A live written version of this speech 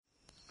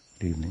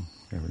Good evening,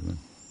 everyone.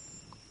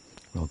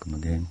 Welcome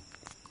again.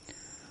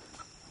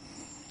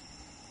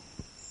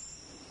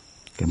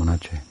 Buenas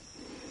noches.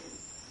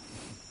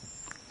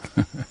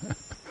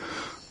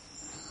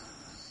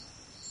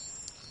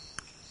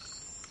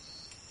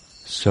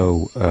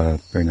 So,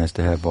 very nice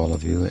to have all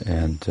of you,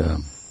 and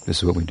this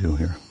is what we do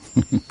here.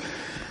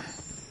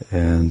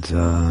 And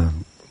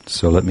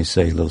so let me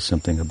say a little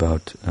something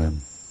about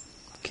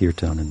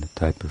Kirtan and the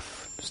type of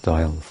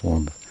style, the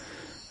form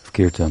of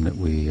Kirtan that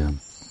we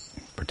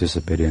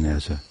participate in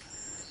as a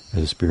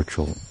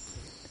spiritual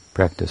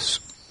practice.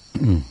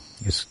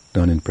 It's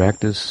done in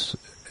practice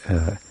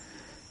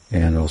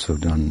and also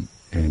done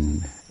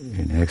in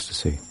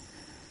ecstasy.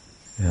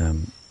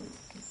 In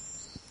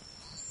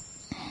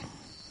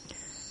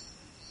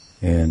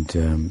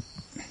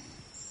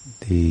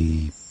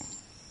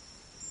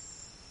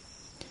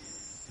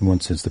one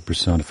sense, the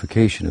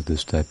personification of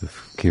this type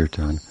of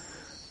kirtan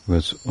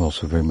was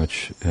also very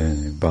much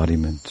an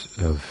embodiment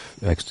of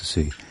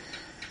ecstasy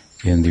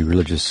in the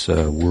religious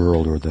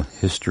world, or the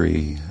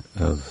history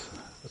of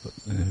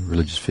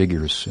religious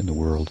figures in the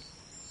world,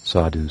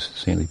 sadhus,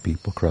 saintly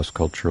people,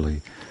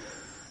 cross-culturally.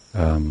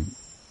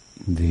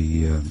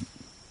 The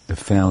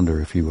founder,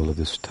 if you will, of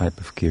this type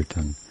of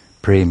kirtan,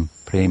 Prema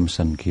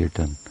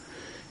Sankirtan,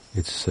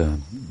 it's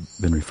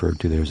been referred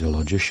to there as a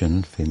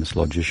logician, famous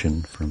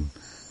logician from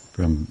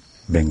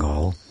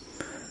Bengal,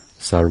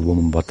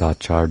 Sarvabhauma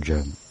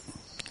Bhattacharya.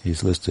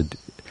 He's listed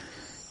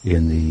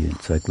in the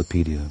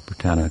Encyclopedia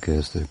Britannica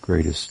as the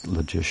greatest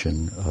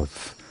logician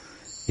of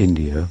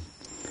India.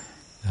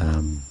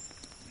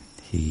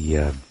 He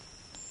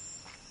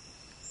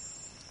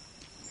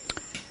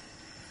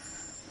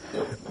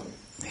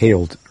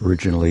hailed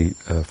originally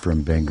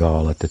from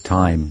Bengal at the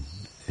time.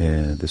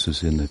 This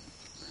was in the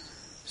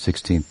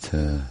 16th,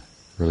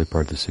 early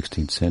part of the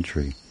 16th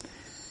century.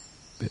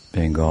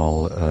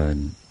 Bengal,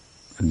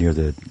 near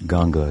the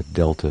Ganga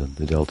Delta,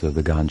 the delta of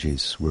the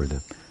Ganges, where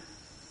the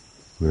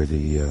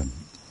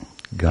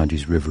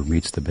Ganges River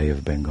meets the Bay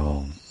of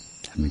Bengal,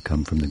 and we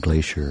come from the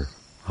glacier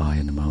high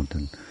in the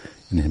mountain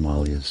in the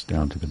Himalayas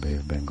down to the Bay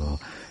of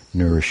Bengal,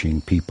 nourishing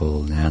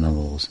people and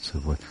animals and so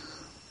forth,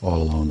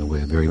 all along the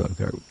way. A very,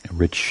 very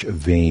rich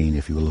vein,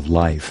 if you will, of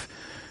life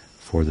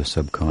for the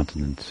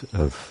subcontinent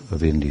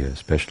of India,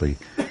 especially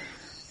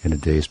in the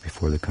days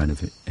before the kind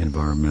of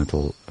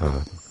environmental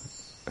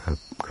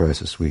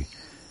crisis we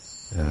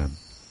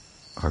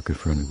are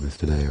confronted with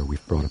today, or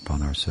we've brought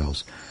upon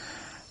ourselves.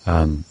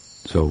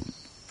 So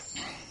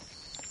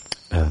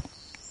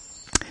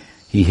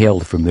he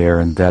hailed from there,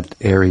 and that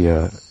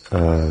area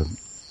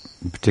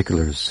in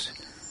particular is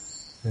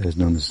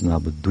known as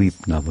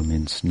Navadvip. Nava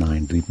means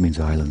nine, Dvip means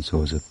island, so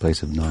it was a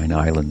place of 9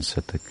 islands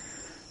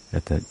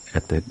at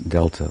the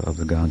delta of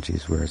the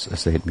Ganges, where, as I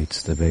say, it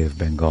meets the Bay of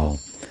Bengal.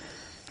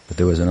 But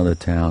there was another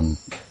town,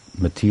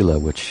 Mithila,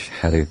 which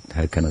had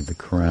kind of the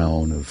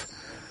crown of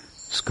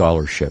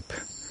scholarship,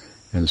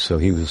 and so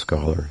he was a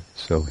scholar.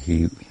 So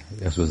he,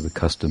 as was the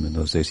custom in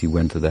those days, he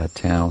went to that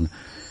town,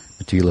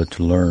 Mithila,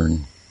 to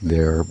learn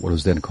there what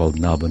was then called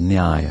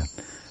Navanyaya,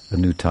 a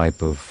new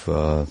type of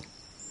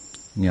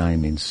Nyaya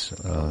means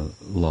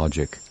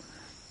logic.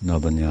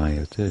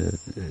 Navanyaya,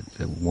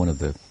 one of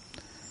the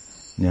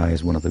Nyaya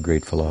is one of the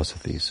great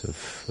philosophies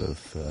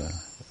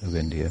of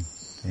India,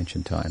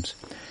 ancient times.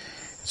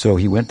 So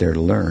he went there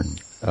to learn,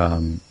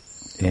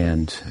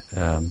 and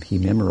he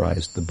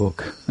memorized the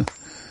book,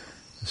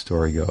 the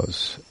story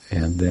goes,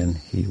 and then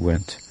he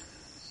went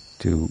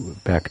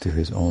back to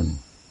his own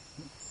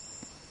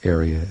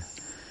area,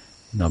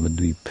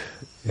 Navadvip,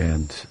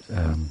 and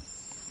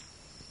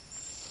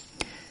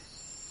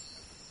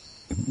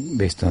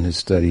based on his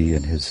study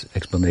and his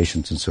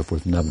explanations and so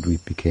forth,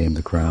 Navadvip became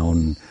the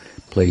crown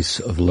place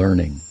of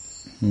learning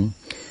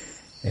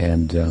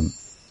and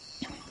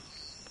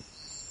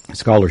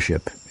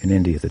scholarship in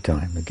India at the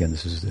time. Again,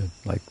 this is the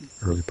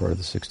early part of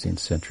the 16th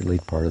century,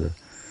 late part of the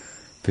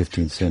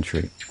 15th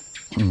century,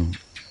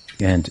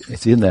 and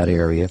it's in that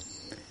area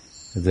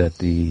that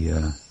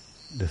the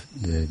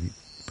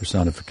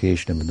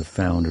personification of the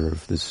founder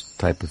of this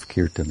type of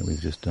kirtan that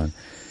we've just done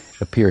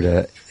appeared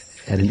at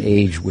an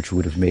age which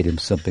would have made him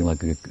something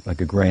like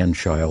a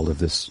grandchild of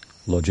this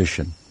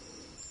logician,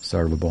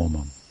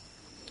 Sarvabhauma,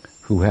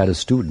 who had a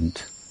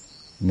student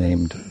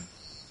named,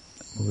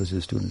 what was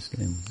his student's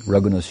name?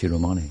 Raghunath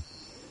Shiromani.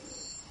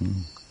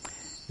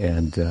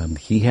 And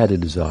he had a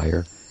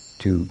desire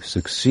to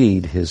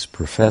succeed his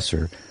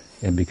professor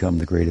and become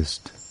the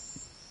greatest,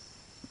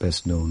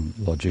 best-known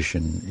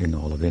logician in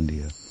all of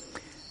India.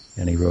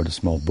 And he wrote a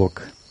small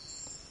book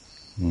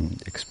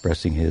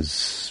expressing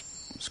his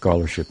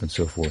scholarship and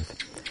so forth.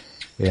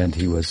 And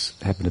he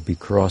happened to be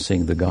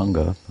crossing the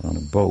Ganga on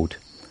a boat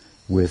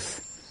with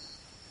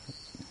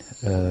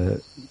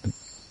the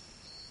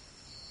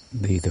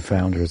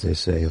founder, as they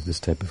say, of this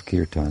type of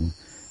kirtan,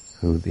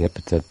 who the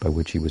epithet by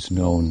which he was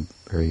known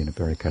in a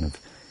very kind of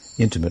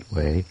intimate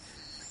way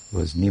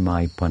was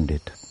Nimai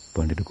Pandit.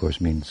 Pandit, of course,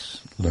 means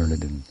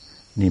learned, and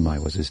Nimai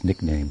was his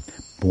nickname,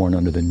 born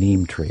under the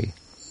neem tree.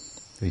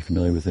 Are you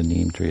familiar with the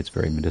neem tree? It's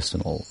very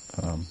medicinal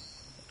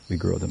We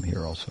grow them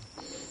here also.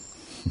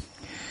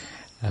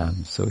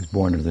 So he's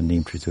born under the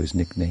neem tree, so he's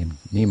nicknamed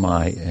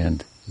Nimai,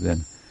 and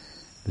then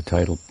the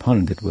title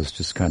Pundit was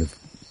just kind of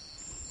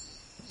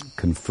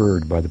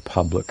conferred by the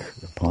public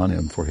upon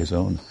him for his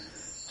own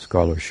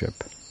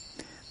scholarship.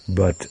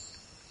 But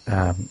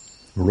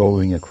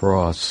rowing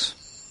across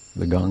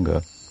the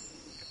Ganga,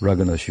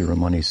 Raghunath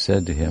Shiromani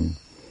said to him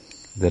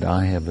that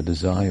I have a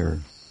desire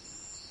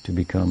to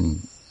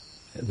become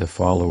the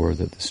follower,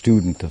 the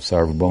student of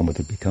Sarvabhauma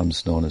that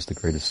becomes known as the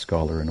greatest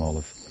scholar in all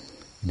of,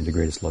 the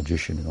greatest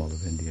logician in all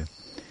of India.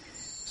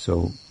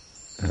 So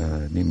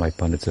Nimai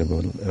Pandit said,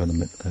 well, let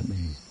me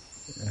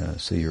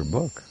see your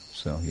book.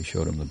 So he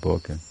showed him the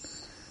book, and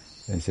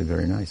he said,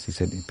 very nice. He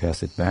said, he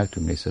passed it back to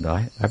him. He said,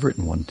 I've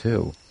written one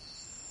too.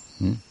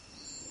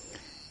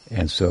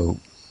 And so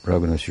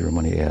Raghunath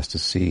Shiromani asked to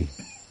see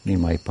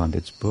Nimai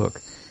Pandit's book.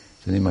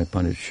 So Nimai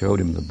Pandit showed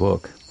him the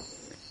book,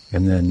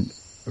 and then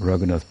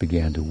Raghunath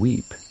began to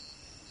weep.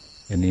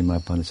 And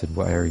Nimai Pandit said,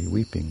 why are you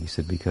weeping? He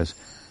said, because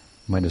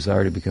my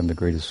desire to become the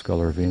greatest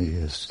scholar of India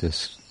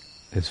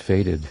has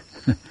faded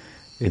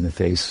in the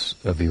face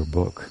of your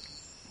book.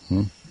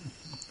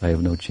 I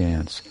have no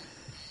chance.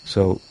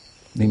 So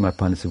Nimai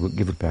Pandit said, well,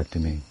 give it back to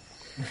me.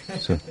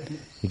 So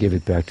he gave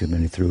it back to him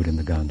and he threw it in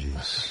the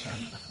Ganges.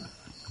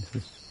 He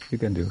says, you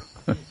can do.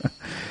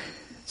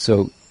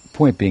 So,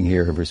 point being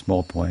here, a very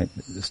small point,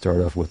 to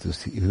start off with,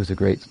 he was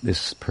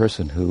this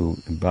person who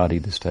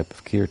embodied this type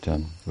of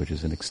kirtan, which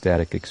is an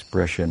ecstatic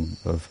expression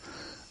of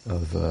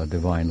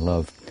divine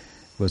love,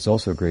 was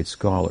also a great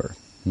scholar.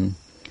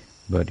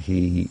 But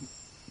he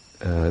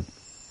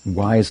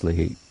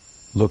wisely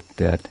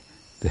looked at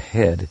the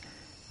head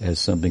as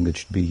something that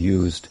should be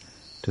used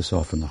to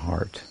soften the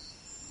heart,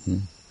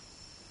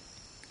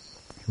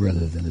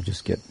 rather than to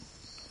just get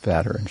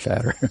fatter and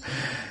fatter.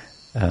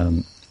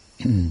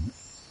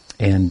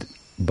 And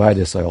by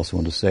this, I also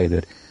want to say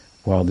that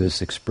while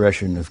this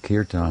expression of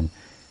kirtan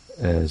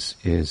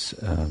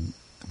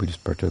we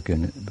just partook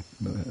in,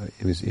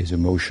 is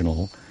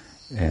emotional,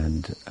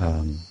 and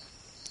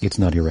it's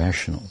not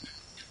irrational.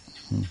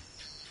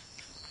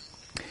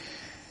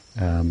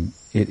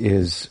 It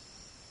is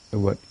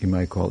what you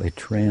might call a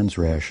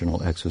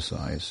trans-rational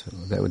exercise.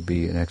 That would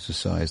be an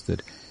exercise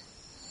that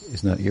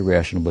is not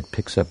irrational, but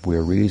picks up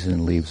where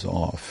reason leaves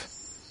off.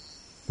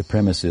 The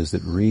premise is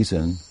that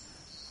reason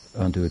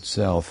unto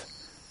itself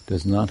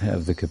does not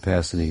have the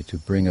capacity to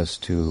bring us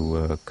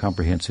to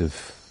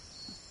comprehensive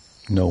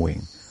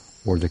knowing,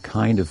 or the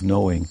kind of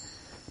knowing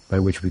by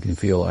which we can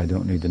feel, I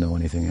don't need to know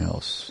anything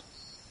else.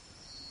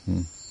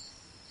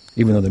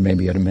 Even though there may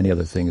be many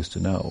other things to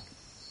know.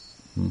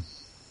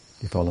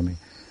 You follow me?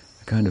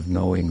 The kind of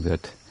knowing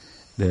that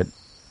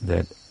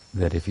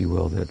if you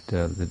will,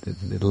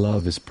 that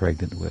love is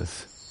pregnant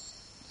with.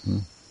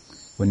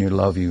 When you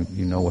love, you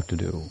know what to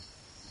do.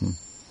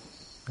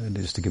 And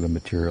just to give a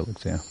material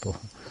example.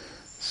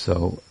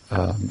 So,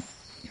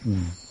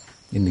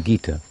 in the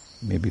Gita,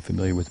 you may be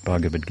familiar with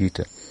Bhagavad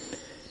Gita.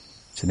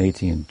 It's an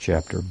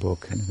 18-chapter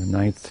book, and in the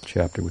 9th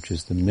chapter, which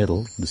is the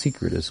middle, the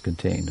secret is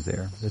contained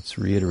there. It's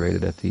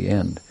reiterated at the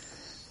end.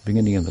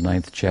 Beginning of the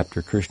 9th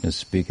chapter, Krishna is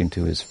speaking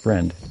to his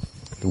friend,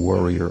 the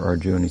warrior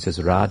Arjuna. He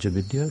says, Raja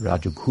Vidya,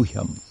 Raja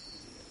Guhyam.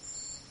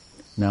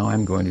 Now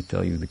I'm going to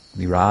tell you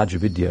the Raja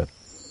Vidya,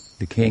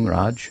 the king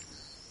Raj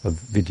of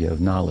Vidya,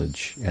 of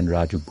knowledge, and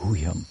Raja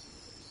Guhyam,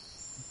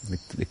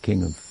 the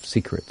king of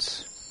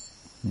secrets.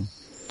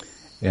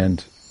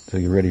 And so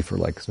you're ready for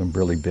like some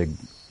really big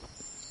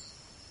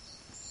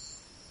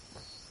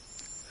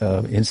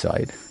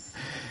insight.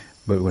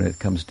 But when it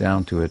comes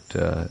down to it,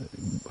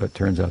 what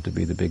turns out to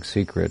be the big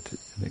secret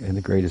and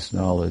the greatest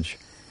knowledge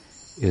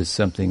is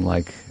something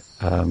like,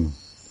 to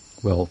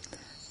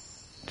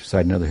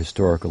cite another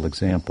historical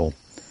example,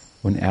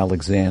 when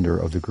Alexander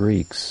of the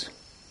Greeks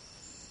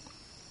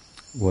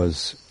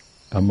was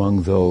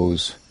among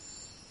those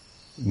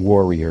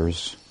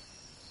warriors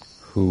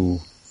who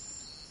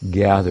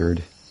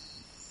gathered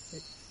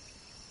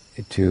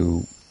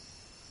to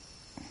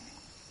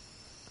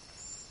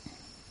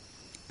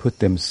put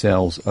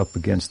themselves up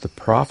against the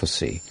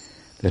prophecy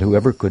that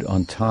whoever could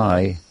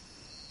untie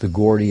the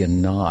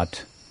Gordian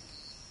knot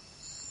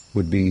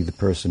would be the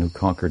person who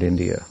conquered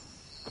India.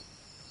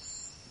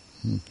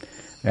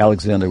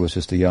 Alexander was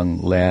just a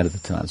young lad at the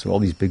time, so all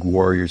these big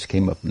warriors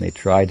came up and they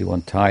tried to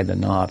untie the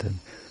knot, and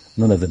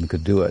none of them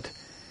could do it.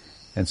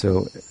 And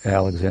so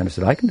Alexander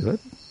said, I can do it.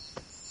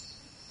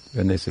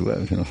 And they said, well,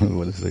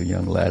 what is a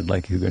young lad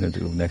like you going to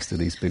do next to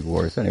these big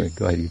warriors? Anyway,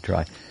 go ahead, you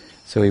try.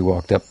 So he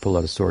walked up, pulled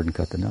out a sword, and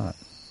cut the knot.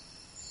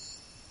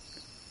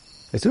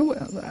 They said,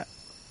 well,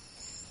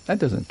 that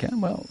doesn't count.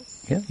 Well,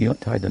 yeah, you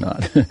untied the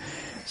knot.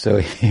 So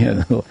he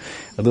had a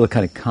little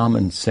kind of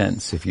common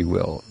sense, if you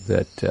will,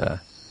 that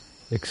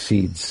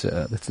exceeds,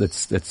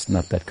 that's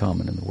not that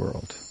common in the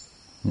world.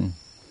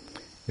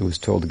 It was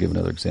told, to give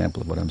another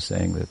example of what I'm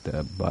saying,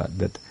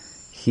 that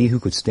he who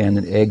could stand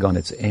an egg on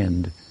its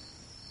end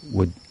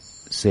would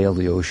sail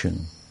the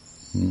ocean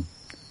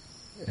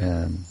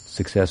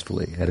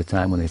successfully at a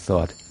time when they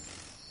thought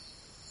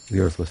the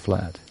earth was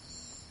flat.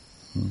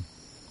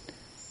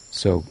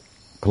 So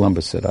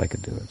Columbus said I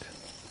could do it.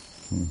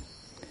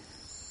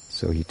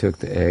 So he took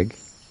the egg.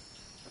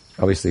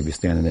 Obviously, if you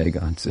stand an egg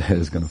on its head,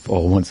 it's going to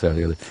fall one side or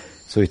the other.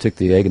 So he took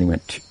the egg and he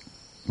went,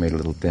 made a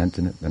little dent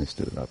in it, then he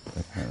stood it up.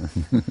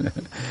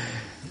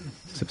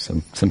 So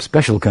some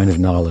special kind of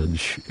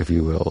knowledge, if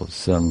you will,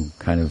 some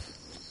kind of,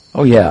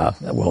 oh yeah,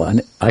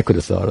 well, I could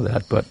have thought of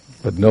that, but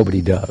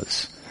nobody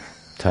does,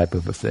 type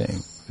of a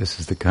thing. This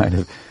is the kind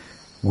of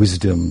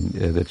wisdom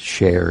that's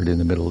shared in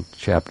the middle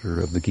chapter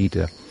of the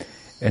Gita.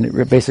 And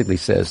it basically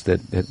says that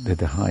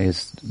the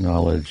highest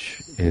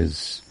knowledge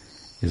is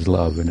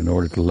love, and in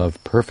order to love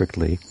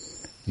perfectly,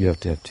 you have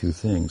to have two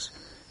things.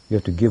 You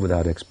have to give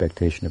without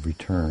expectation of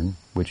return,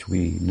 which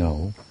we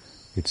know.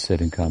 It's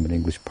said in common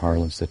English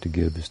parlance that to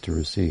give is to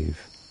receive.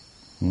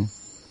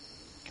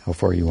 How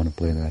far you want to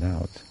play that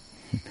out?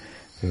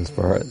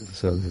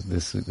 So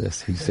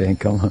this he's saying,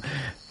 come on.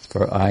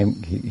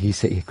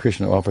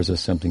 Krishna offers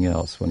us something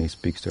else when he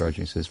speaks to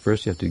Arjuna. He says,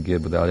 first you have to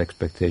give without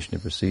expectation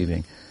of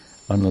receiving,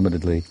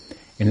 unlimitedly.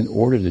 And in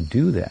order to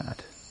do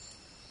that,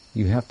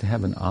 you have to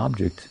have an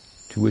object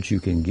to which you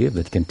can give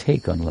that can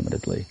take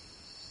unlimitedly.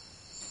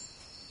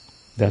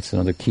 That's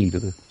another key to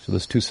so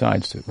there's two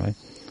sides to it, right?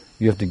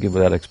 You have to give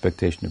without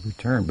expectation of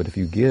return. But if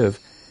you give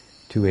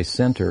to a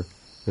center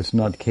that's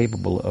not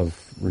capable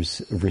of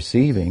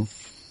receiving,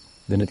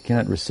 then it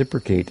cannot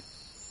reciprocate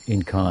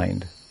in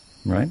kind,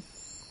 right?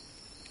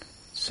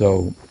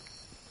 So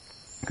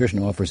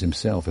Krishna offers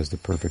himself as the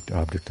perfect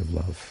object of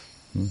love.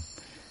 He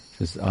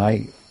says,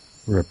 I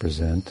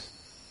represent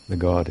the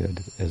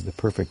Godhead as the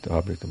perfect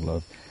object of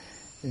love,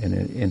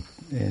 and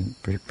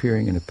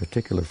appearing in a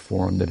particular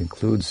form that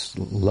includes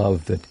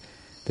love that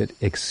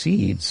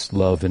exceeds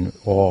love in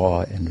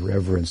awe and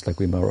reverence, like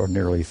we might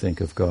ordinarily think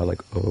of God,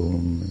 like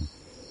Om, and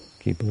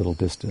keep a little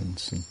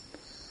distance,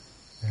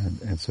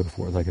 and so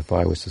forth. Like if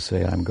I was to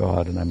say I'm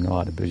God and I'm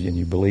not, and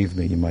you believe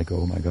me, you might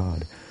go, oh my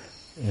God.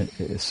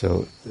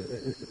 So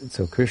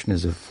Krishna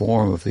is a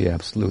form of the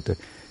Absolute that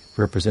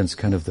represents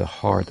kind of the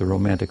heart, the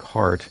romantic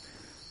heart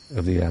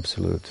of the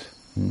Absolute.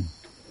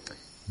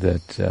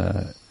 That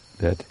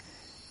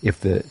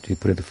to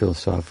put it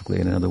philosophically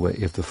in another way,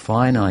 if the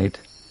finite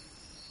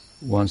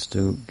wants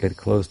to get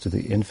close to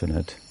the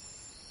infinite,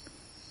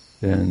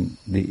 then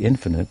the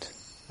infinite,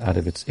 out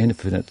of its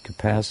infinite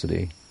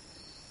capacity,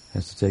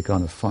 has to take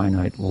on a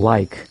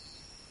finite-like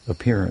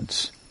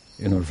appearance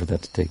in order for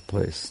that to take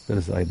place. That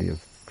is the idea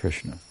of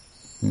Krishna.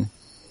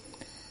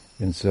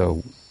 And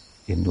so,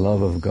 in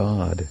love of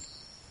God,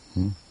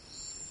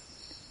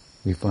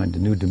 we find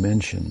new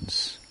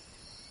dimensions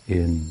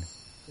in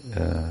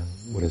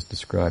what is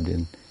described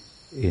in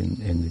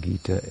the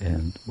Gita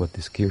and what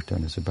this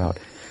Kirtan is about.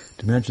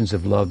 Dimensions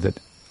of love that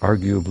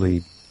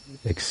arguably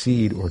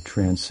exceed or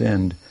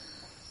transcend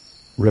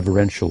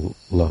reverential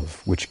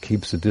love, which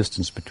keeps the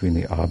distance between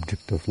the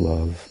object of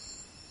love.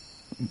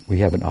 We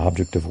have an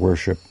object of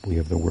worship, we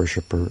have the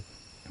worshipper,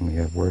 and we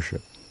have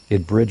worship.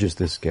 It bridges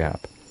this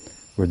gap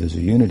where there's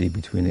a unity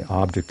between the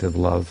object of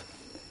love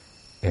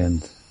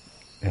and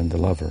the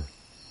lover.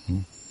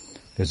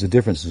 There's a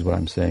difference, is what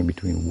I'm saying,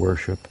 between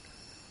worship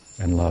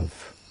and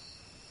love.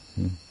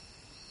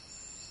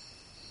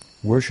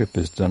 Worship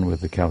is done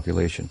with the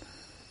calculation.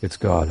 It's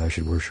God, I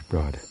should worship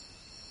God.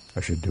 I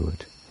should do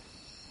it.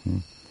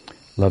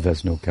 Love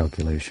has no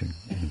calculation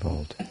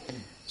involved.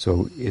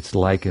 So it's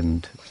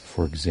likened,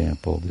 for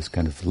example, this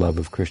kind of love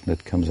of Krishna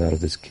that comes out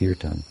of this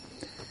Kirtan,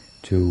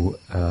 to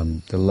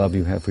the love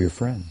you have for your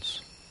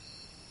friends,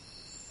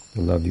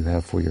 the love you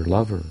have for your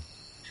lover,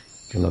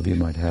 the love you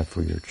might have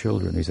for your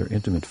children. These are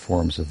intimate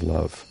forms of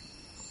love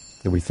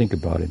that we think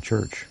about in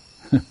church.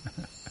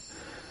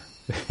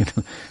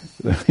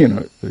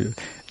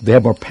 They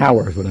have more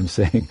power, is what I'm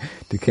saying,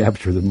 to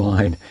capture the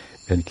mind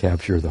and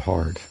capture the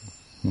heart.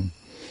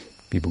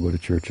 People go to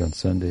church on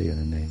Sunday,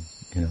 and then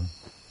they,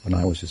 when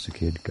I was just a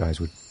kid, guys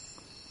would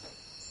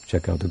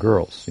check out the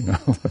girls,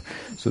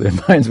 so their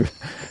minds were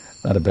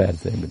not a bad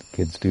thing, but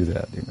kids do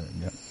that.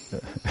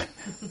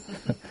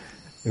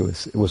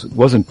 It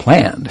wasn't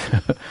planned,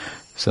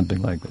 something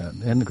like that.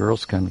 And the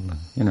girls kind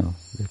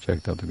of, they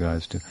checked out the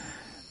guys too.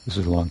 This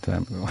was a long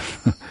time ago.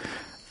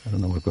 I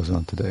don't know what goes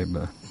on today,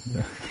 but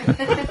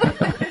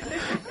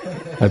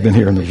I've been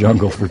here in the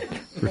jungle for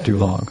too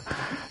long.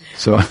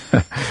 So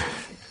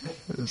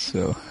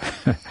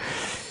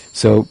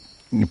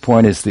the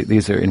point is,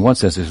 these are, in one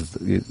sense,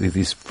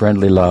 these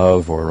friendly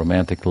love or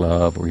romantic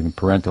love or even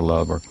parental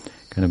love are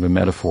kind of a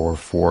metaphor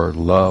for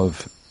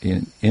love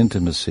in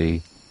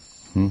intimacy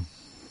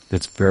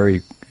that's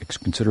very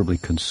considerably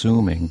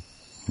consuming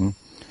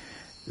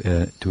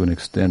to an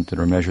extent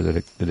or a measure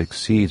that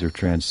exceeds or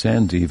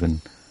transcends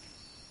even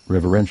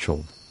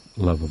reverential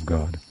love of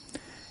God.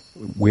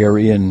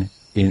 Wherein,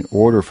 in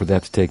order for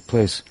that to take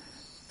place,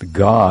 the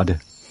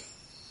God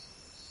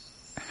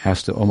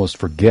has to almost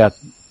forget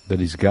that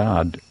he's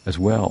God as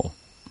well.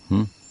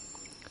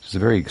 It's a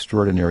very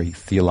extraordinary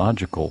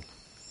theological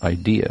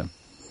idea,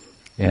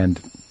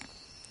 and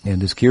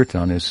this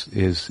Kirtan is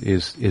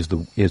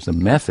the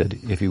method,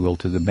 if you will,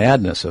 to the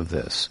madness of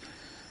this.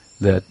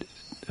 That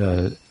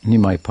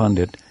Nimai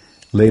Pandit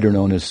later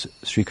known as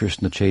Sri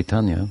Krishna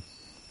Chaitanya,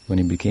 when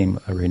he became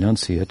a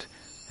renunciate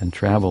and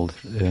traveled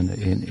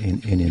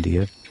in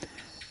India,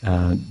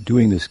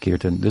 doing this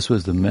kirtan. This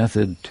was the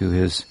method to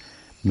his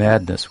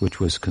madness, which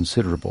was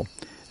considerable.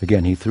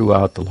 Again, he threw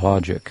out the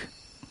logic.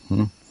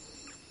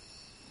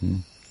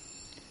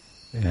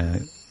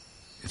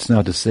 It's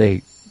not to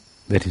say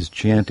that his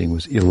chanting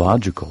was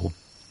illogical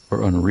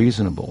or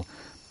unreasonable,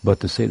 but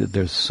to say that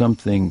there's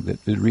something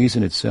that the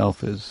reason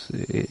itself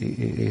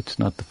it's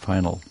not the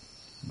final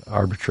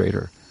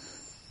arbitrator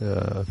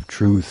of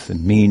truth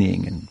and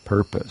meaning and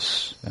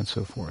purpose and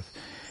so forth.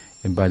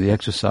 And by the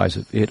exercise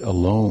of it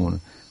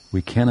alone,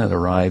 we cannot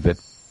arrive at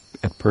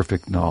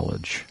perfect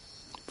knowledge.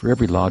 For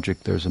every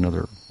logic, there's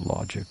another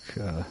logic.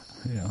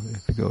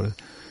 If you go to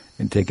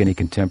and take any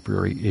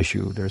contemporary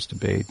issue, there's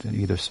debate on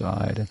either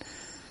side.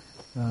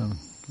 And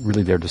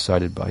really, they're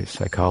decided by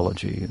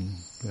psychology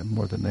and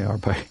more than they are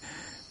by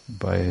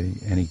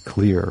any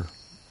clear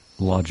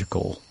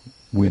logical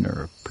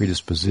winner,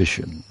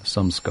 predisposition,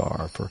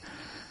 samskar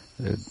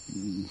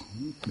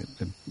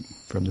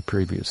from the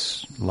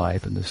previous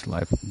life, and this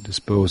life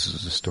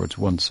disposes us towards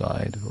one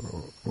side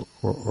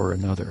or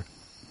another.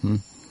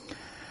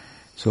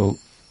 So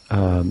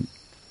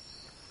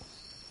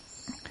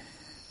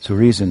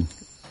reason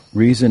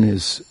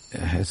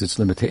has its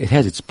limitation. It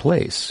has its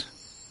place,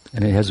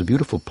 and it has a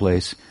beautiful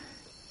place,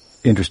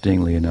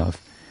 interestingly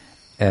enough,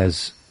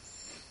 as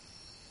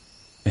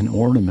an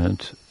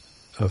ornament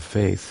of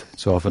faith.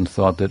 It's often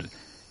thought that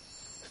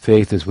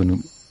faith is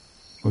when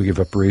we give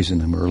up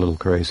reason and we're a little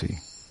crazy.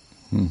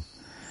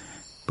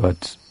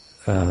 But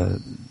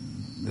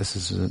this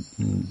is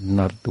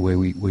not the way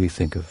we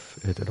think of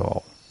it at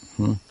all.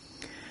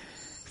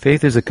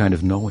 Faith is a kind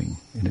of knowing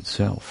in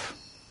itself.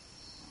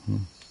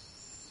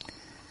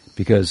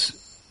 Because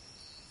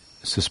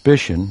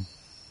suspicion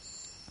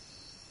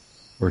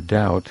or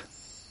doubt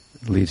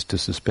leads to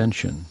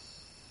suspension.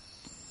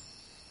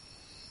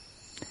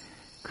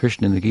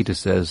 Krishna in the Gita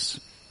says,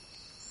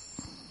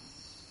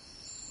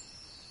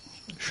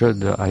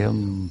 Shraddha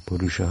ayam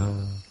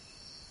purusha.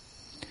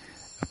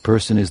 A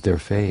person is their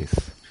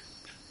faith.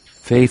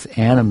 Faith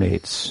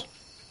animates.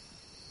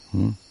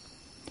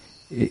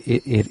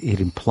 It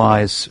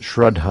implies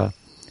Shraddha.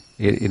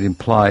 It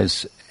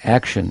implies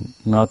action,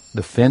 not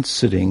the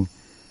fence-sitting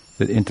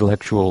that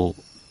intellectual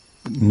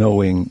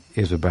knowing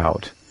is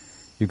about.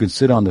 You can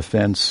sit on the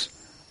fence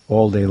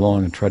all day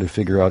long and try to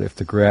figure out if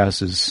the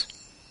grass is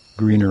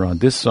greener on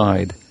this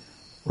side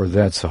or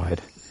that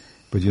side.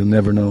 But you'll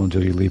never know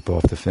until you leap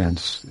off the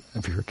fence,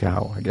 if you're a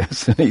cow, I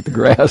guess, and eat the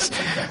grass.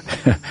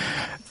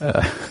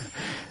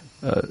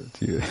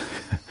 To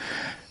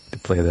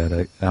play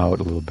that out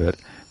a little bit.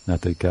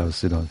 Not that cows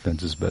sit on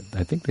fences, but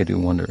I think they do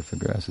wonder if the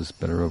grass is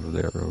better over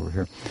there or over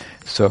here.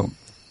 So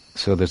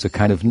there's a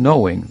kind of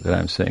knowing that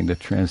I'm saying that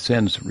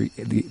transcends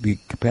the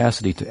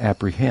capacity to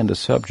apprehend a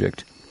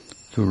subject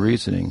through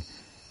reasoning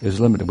is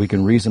limited. We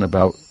can reason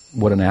about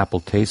what an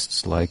apple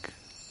tastes like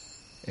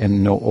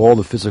and know all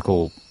the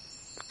physical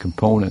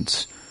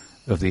components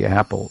of the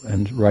apple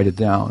and write it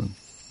down.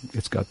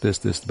 It's got this,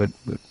 but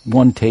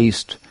one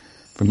taste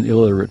from an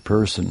illiterate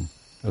person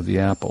of the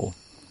apple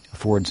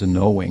affords a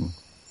knowing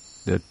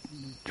that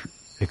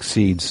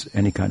exceeds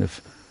any kind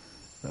of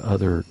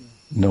other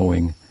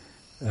knowing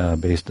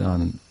based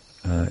on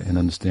an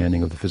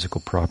understanding of the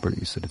physical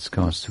properties that it's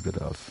constituted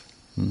of.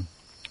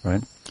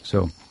 Right?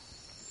 So,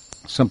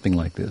 something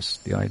like this.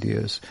 The idea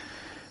is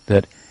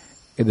that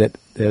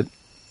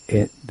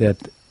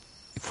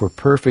for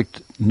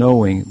perfect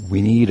knowing,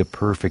 we need a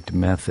perfect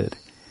method,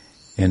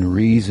 and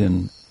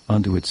reason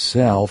unto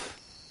itself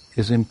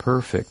is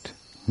imperfect.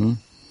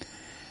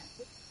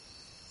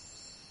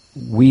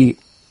 We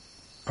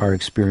are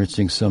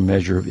experiencing some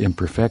measure of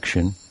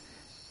imperfection,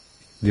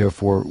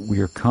 therefore we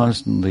are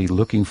constantly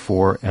looking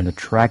for and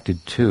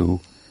attracted to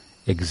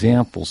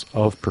examples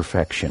of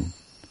perfection.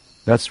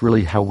 That's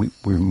really how we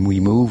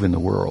move in the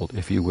world,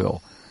 if you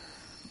will.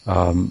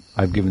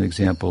 I've given an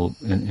example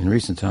in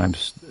recent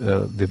times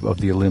of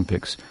the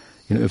Olympics.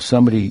 If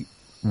somebody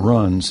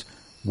runs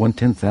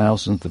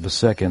 1/10,000th of a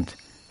second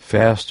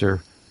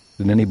faster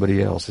than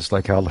anybody else, it's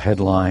like how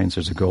headlines,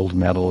 there's a gold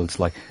medal, it's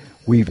like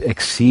we've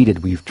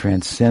exceeded, we've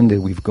transcended,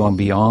 we've gone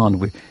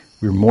beyond,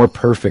 we're more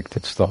perfect,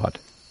 it's thought.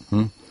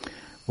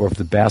 Or if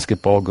the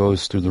basketball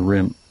goes through the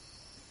rim,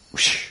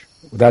 whoosh,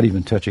 without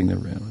even touching the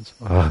rim,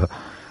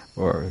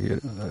 or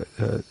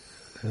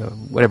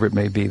whatever it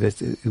may be,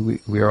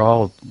 we are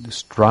all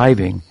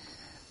striving,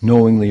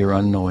 knowingly or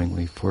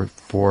unknowingly, for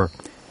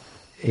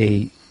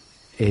a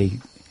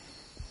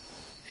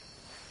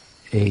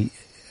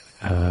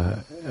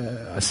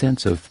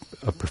sense of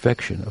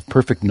perfection, of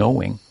perfect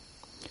knowing.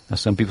 Now,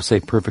 some people say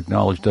perfect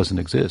knowledge doesn't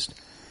exist.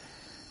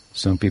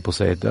 Some people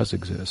say it does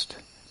exist,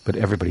 but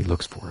everybody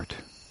looks for it.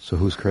 So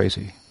who's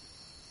crazy?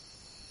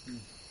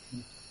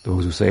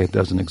 Those who say it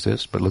doesn't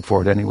exist, but look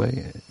for it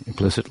anyway,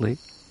 implicitly?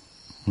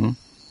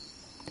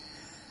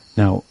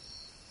 Now,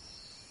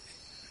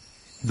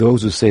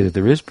 those who say that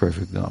there is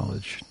perfect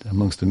knowledge,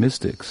 amongst the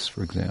mystics,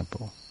 for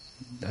example,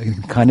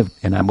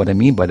 what I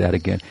mean by that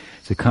again,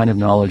 it's a kind of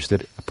knowledge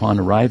that upon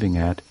arriving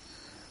at,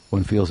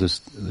 one feels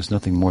there's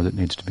nothing more that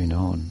needs to be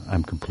known.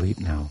 I'm complete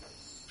now.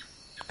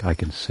 I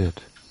can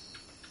sit.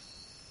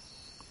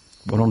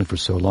 But only for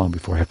so long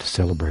before I have to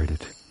celebrate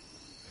it.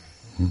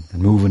 And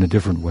move in a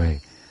different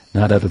way.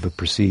 Not out of a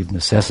perceived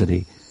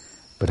necessity,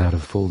 but out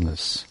of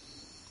fullness.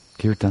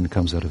 Kirtan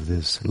comes out of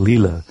this.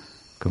 Leela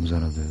comes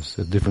out of this.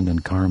 It's different than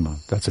karma.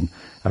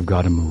 I've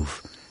got to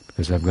move,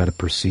 because I've got a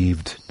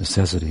perceived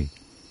necessity.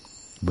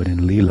 But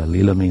in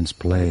Leela means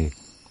play,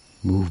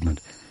 movement.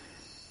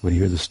 When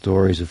you hear the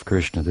stories of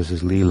Krishna, this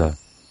is Leela.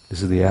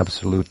 This is the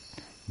absolute.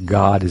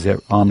 God is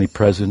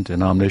omnipresent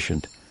and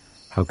omniscient.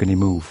 How can he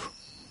move?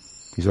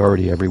 He's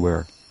already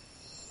everywhere.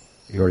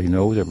 He already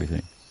knows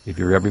everything. If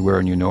you're everywhere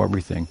and you know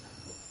everything,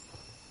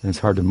 then it's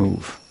hard to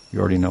move. You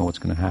already know what's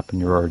going to happen.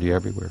 You're already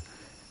everywhere.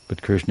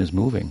 But Krishna is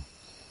moving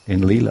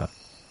in Leela.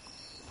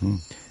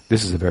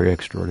 This is a very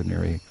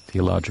extraordinary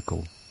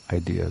theological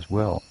idea as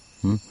well.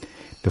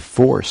 The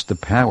force, the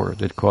power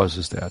that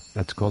causes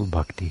that's called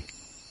bhakti.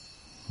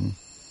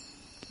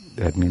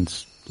 That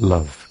means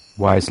love,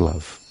 wise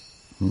love.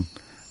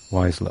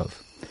 Wise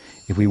love.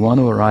 If we want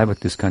to arrive at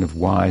this kind of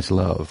wise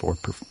love or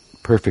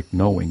perfect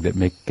knowing that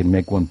can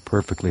make one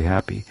perfectly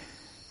happy,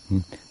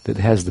 that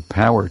has the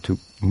power to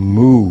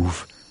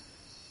move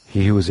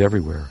he who is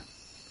everywhere,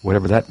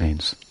 whatever that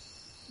means.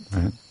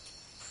 Right?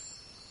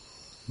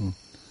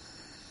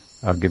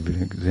 I'll give you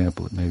an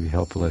example that may be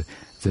helpful. As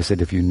I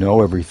said, if you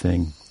know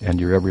everything and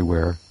you're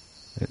everywhere,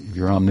 if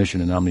you're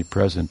omniscient and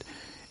omnipresent,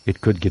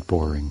 it could get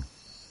boring.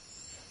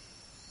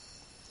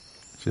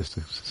 Just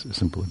a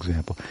simple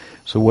example.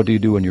 So what do you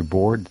do when you're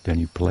bored? Then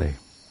you play.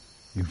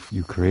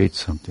 You create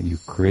something. You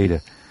create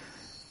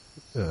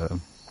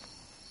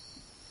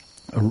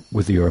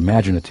with your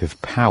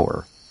imaginative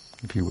power,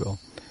 if you will.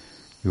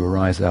 You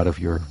arise out of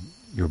your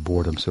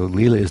boredom. So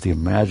Leela is the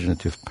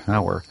imaginative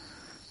power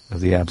of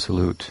the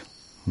Absolute.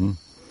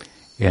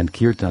 And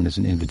Kirtan is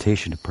an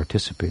invitation to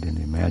participate in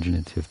the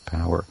imaginative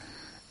power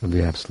of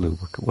the Absolute.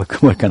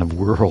 What kind of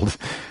world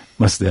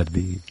must that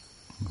be?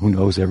 Who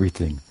knows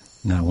everything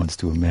now wants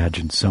to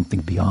imagine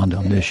something beyond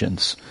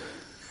omniscience?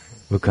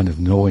 What kind of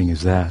knowing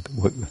is that?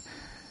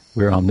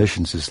 Where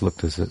omniscience is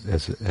looked as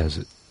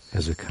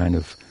a kind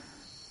of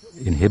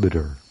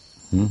inhibitor.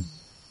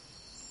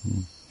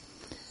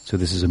 So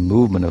this is a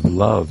movement of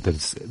love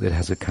that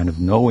has a kind of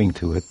knowing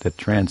to it that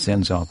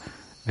transcends,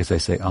 as I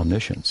say,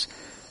 omniscience.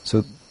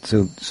 So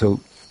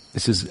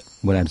this is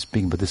what I'm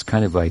speaking about, this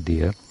kind of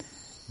idea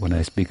when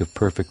I speak of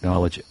perfect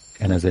knowledge.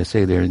 And as I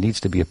say, there needs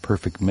to be a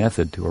perfect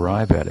method to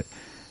arrive at it.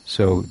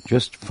 So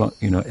just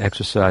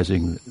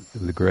exercising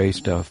the gray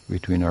stuff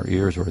between our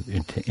ears or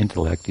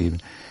intellect,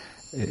 even,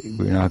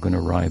 we're not going to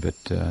arrive at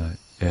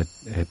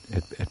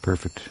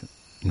perfect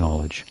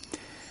knowledge,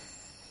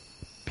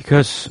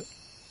 because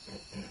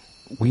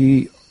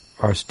we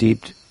are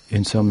steeped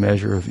in some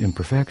measure of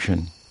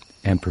imperfection,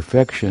 and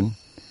perfection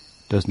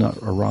does not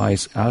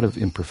arise out of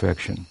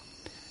imperfection,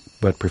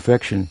 but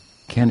perfection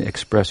can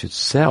express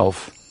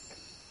itself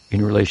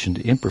in relation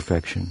to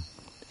imperfection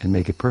and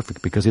make it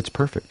perfect, because it's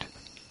perfect.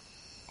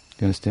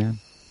 Do you understand?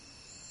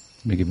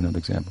 Let me give you another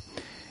example.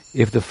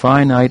 If the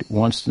finite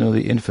wants to know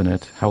the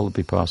infinite, how will it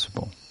be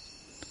possible?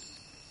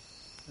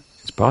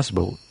 It's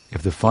possible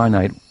if the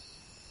finite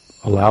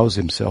allows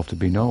himself to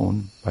be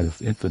known by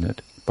the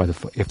infinite.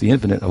 If the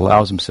infinite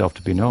allows himself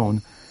to be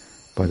known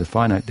by the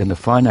finite, then the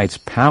finite's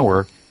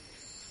power,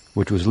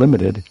 which was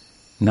limited,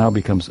 now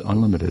becomes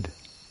unlimited.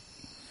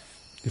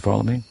 You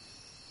follow me?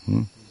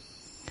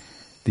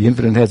 The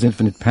infinite has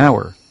infinite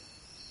power.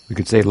 We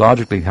could say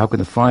logically, how can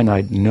the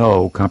finite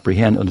know,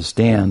 comprehend,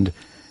 understand,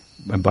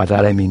 and by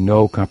that I mean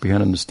know,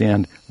 comprehend,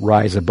 understand,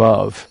 rise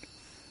above?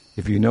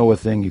 If you know a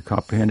thing, you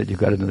comprehend it, you've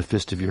got it in the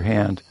fist of your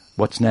hand,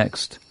 what's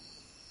next?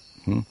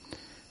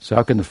 So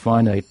how can the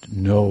finite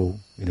know,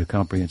 in a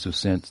comprehensive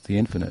sense, the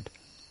infinite?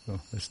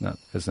 Well, that's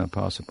not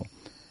possible.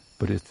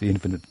 But if the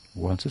infinite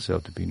wants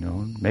itself to be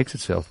known, makes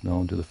itself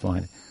known to the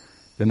finite,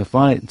 then the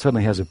finite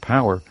suddenly has a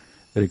power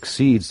that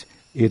exceeds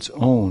its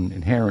own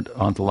inherent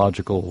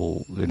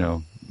ontological,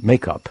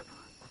 makeup.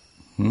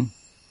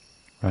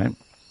 Right?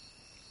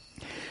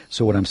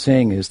 So what I'm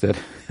saying is that,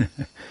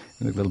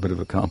 in a little bit of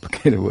a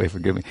complicated way,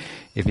 forgive me,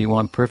 if you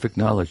want perfect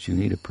knowledge, you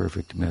need a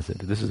perfect method.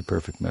 This is a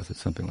perfect method,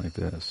 something like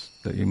this,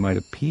 that you might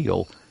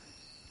appeal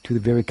to the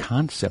very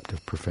concept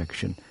of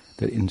perfection,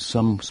 that in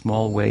some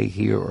small way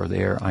here or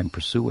there I'm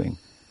pursuing.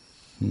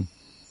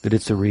 That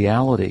it's a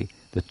reality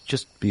that's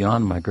just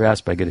beyond my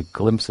grasp. I get a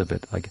glimpse of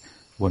it, like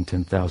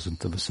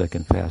 1/10,000th of a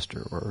second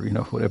faster, or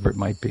whatever it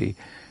might be,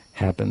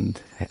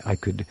 happened.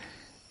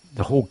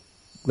 The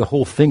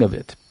whole thing of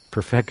it,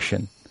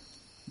 perfection.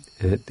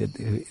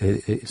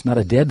 It's not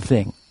a dead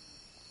thing,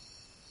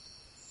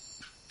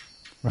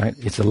 right?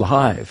 It's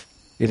alive.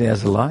 It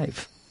has a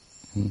life.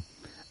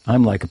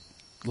 I'm like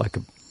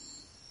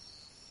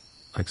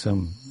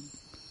some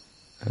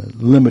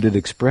limited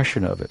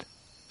expression of it.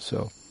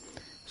 So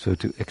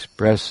to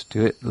express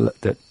to it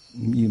that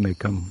you may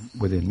come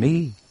within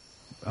me,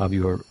 of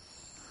your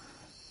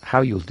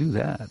how you'll do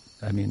that.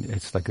 I mean,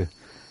 it's like a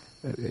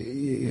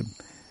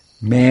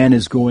man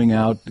is going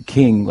out, the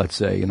king, let's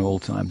say, in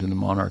old times in the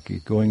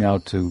monarchy, going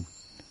out to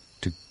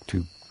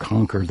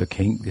conquer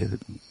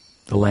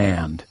the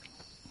land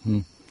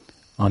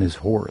on his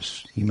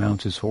horse. He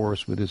mounts his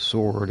horse with his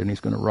sword, and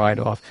he's going to ride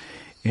off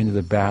into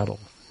the battle.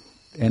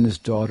 And his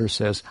daughter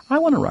says, "I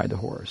want to ride the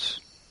horse."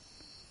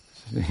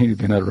 "You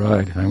cannot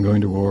ride. I'm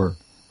going to war."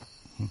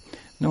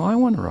 "No, I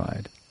want to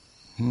ride."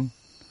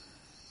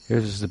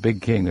 Here's the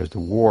big king. There's the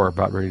war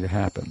about ready to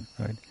happen,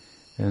 right?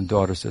 And the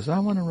daughter says, "I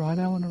want to ride.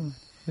 I want to ride."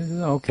 He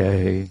says,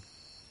 "Okay."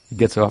 He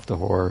gets off the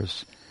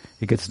horse.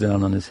 He gets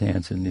down on his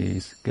hands and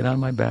knees. "Get on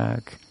my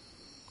back."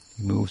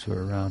 He moves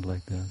her around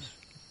like this.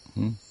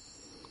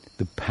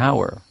 The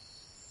power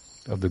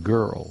of the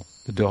girl,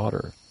 the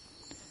daughter,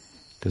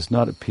 does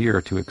not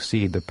appear to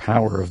exceed the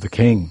power of the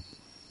king,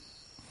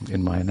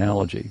 in my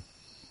analogy.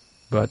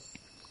 But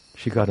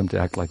she got him to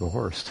act like a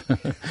horse,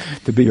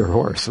 to be her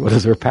horse. What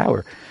is her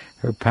power?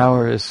 Her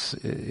power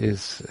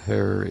is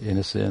her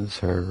innocence,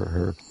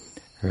 her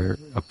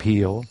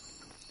appeal,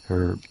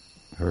 her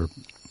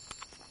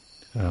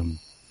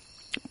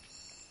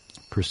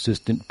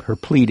persistent, her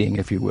pleading,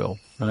 if you will,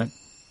 right?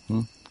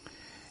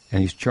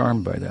 And he's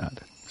charmed by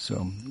that.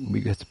 So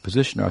we have to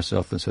position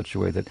ourselves in such a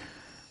way that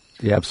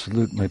the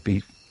Absolute might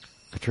be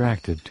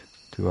attracted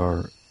to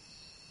our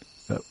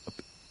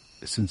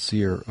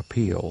sincere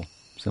appeal,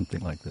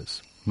 something like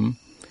this.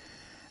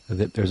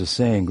 That there's a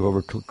saying,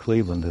 Grover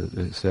Cleveland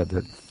said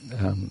that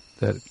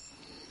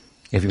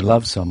if you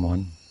love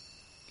someone,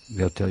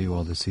 they'll tell you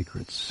all the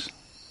secrets.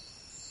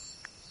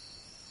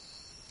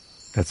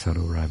 That's how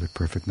to arrive at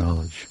perfect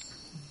knowledge.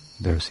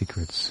 There are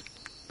secrets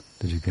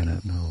that you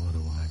cannot know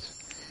otherwise.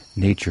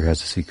 Nature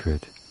has a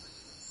secret.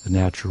 The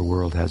natural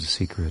world has a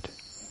secret.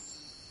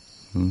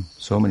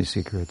 So many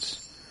secrets.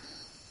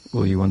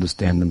 Will you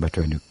understand them by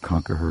trying to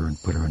conquer her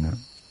and put her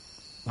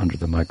under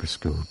the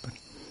microscope and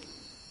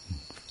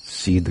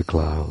seed the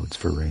clouds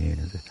for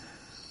rain?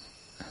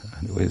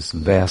 The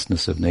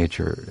vastness of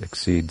nature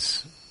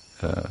exceeds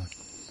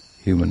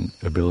human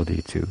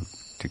ability to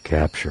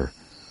capture.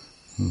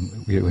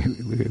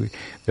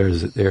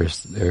 There's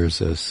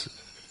this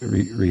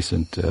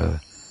recent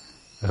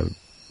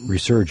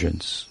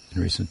resurgence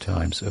in recent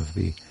times of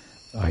the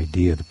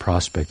idea, the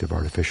prospect of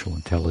artificial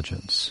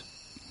intelligence.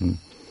 And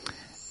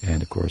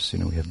of course,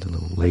 we have the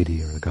little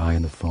lady or the guy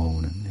on the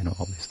phone and,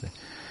 all these things.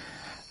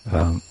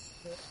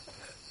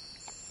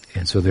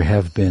 And so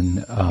there's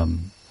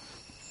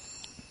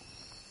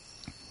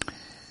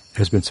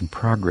been some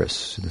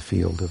progress in the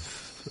field of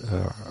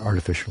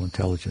artificial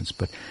intelligence.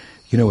 But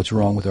you know what's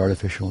wrong with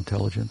artificial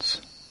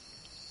intelligence?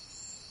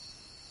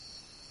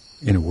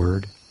 In a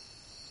word,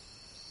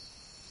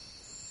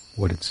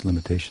 what its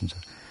limitations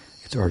are.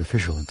 It's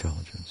artificial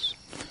intelligence.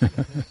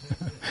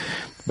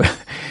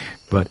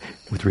 But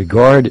with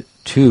regard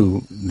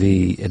to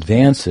the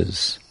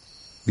advances,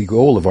 the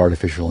goal of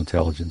artificial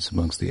intelligence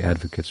amongst the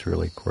advocates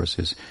really, of course,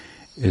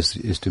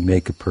 is to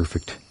make a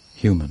perfect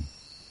human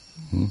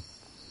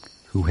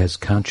who has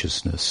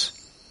consciousness,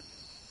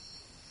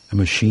 a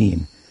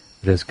machine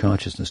that has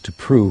consciousness, to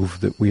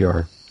prove that we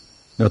are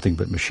nothing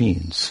but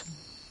machines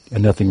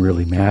and nothing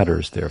really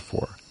matters,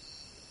 therefore.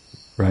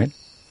 Right?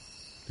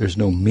 There's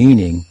no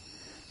meaning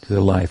to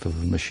the life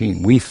of a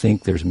machine. We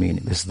think there's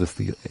meaning. This is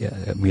the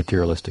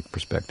materialistic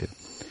perspective.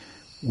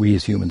 We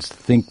as humans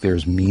think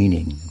there's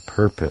meaning,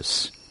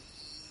 purpose,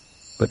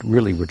 but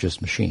really we're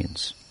just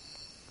machines.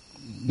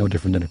 No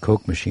different than a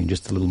Coke machine,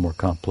 just a little more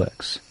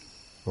complex,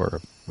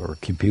 or a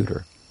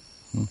computer,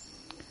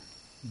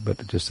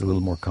 but just a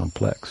little more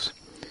complex.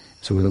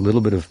 So with a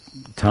little bit of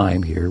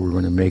time here, we're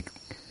going to make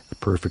a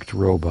perfect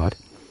robot,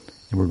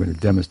 and we're going to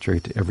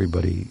demonstrate to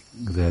everybody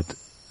that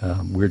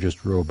we're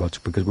just robots,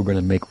 because we're going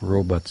to make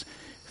robots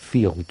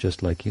feel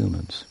just like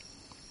humans.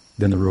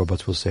 Then the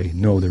robots will say,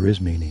 "No, there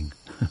is meaning."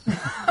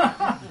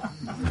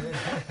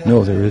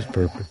 No, there is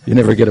purpose. You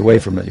never get away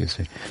from it, you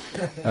see.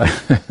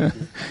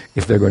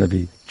 If they're going to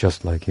be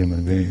just like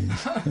human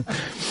beings.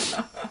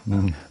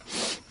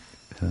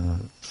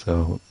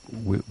 So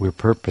we're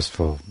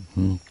purposeful.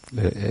 And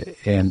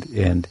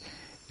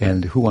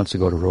who wants to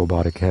go to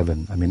robotic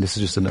heaven? I mean, this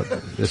is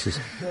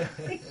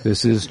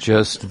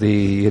just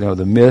the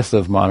the myth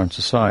of modern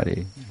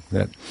society,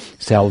 that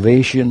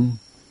salvation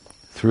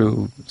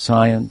through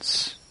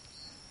science,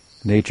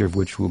 the nature of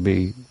which will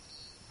be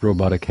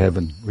robotic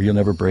heaven, where you'll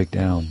never break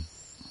down.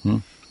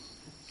 At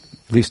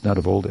least not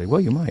of old age.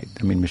 Well, you might.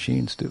 I mean,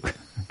 machines do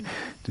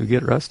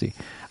get rusty.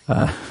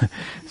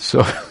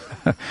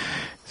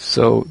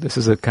 So this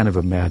is a kind of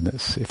a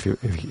madness, if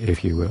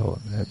you will.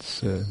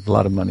 That's a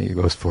lot of money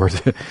goes for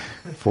it.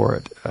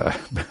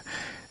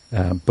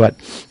 But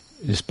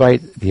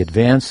despite the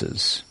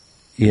advances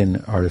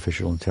in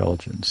artificial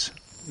intelligence,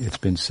 it's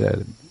been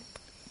said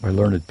by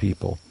learned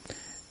people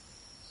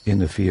in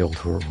the field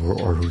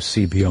or who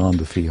see beyond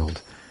the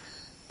field,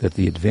 that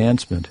the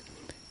advancement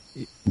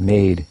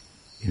made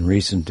in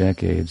recent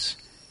decades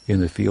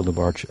in the field of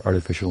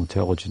artificial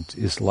intelligence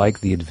is like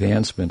the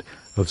advancement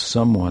of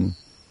someone,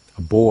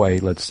 a boy,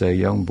 let's say a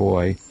young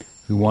boy,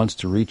 who wants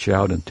to reach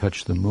out and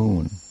touch the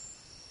moon.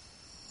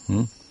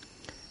 And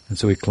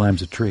so he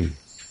climbs a tree.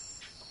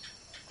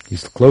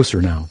 He's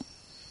closer now.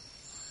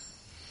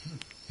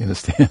 You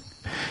understand?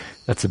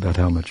 That's about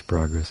how much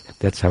progress.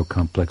 That's how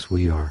complex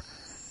we are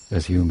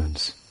as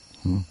humans.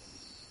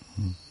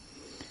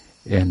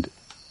 And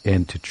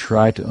to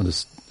try to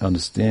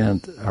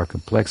understand our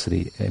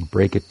complexity and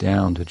break it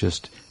down to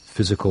just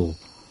physical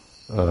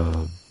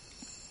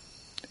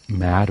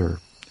matter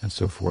and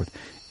so forth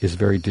is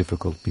very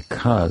difficult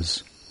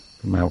because,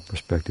 from our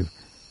perspective,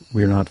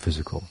 we're not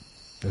physical.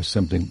 There's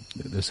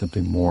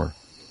something more.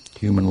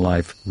 Human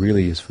life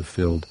really is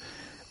fulfilled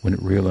when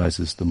it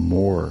realizes the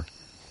more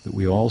that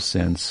we all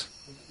sense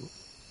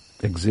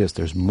exists.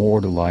 There's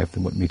more to life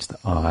than what meets the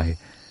eye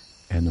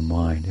and the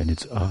mind, and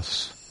it's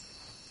us.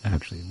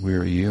 Actually,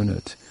 we're a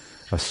unit,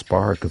 a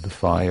spark of the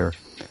fire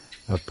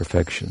of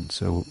perfection.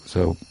 So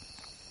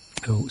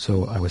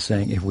I was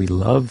saying, if we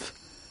love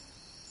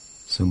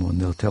someone,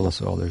 they'll tell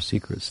us all their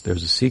secrets.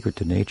 There's a secret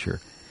to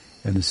nature,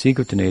 and the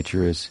secret to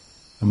nature is,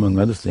 among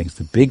other things,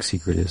 the big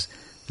secret is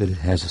that it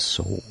has a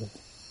soul,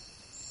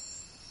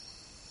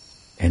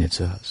 and it's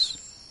us.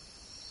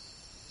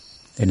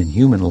 And in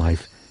human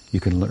life, you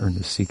can learn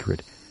the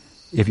secret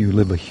if you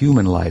live a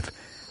human life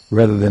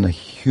rather than a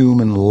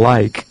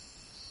human-like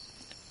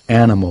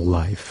animal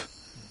life.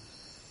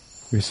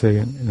 We say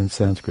in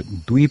Sanskrit,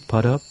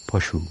 dvipada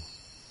pashu.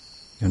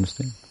 You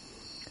understand?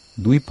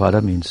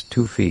 Dvipada means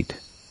 2 feet.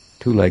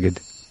 2-legged.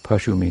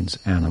 Pashu means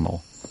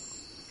animal.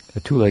 A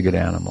 2-legged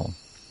animal.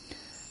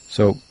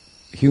 So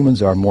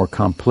humans are more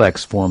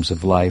complex forms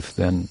of life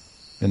than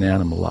an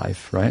animal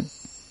life, right?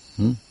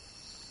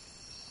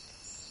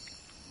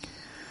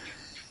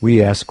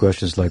 We ask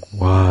questions like,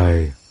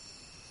 why?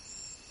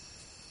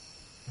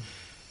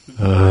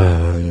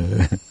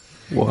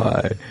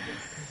 Why?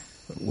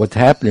 What's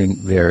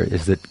happening there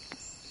is that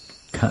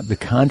the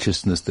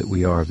consciousness that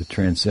we are, that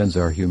transcends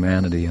our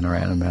humanity and our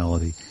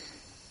animality,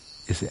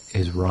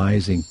 is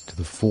rising to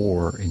the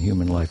fore in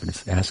human life, and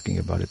it's asking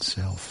about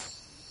itself.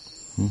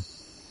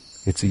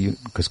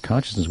 Because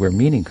consciousness is where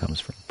meaning comes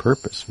from,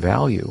 purpose,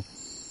 value.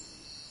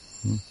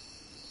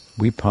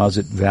 We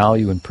posit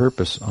value and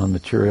purpose on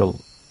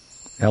material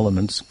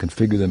elements,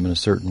 configure them in a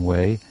certain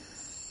way,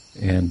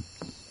 and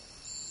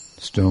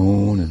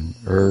stone and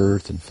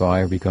earth and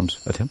fire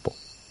becomes a temple.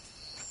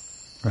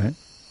 Right?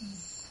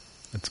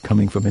 It's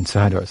coming from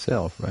inside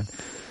ourselves, right?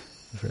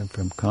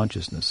 From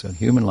consciousness. So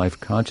human life,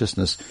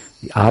 consciousness,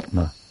 the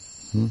Atma.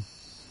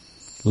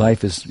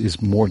 Life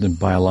is more than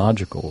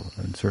biological,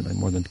 and certainly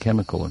more than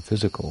chemical and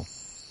physical.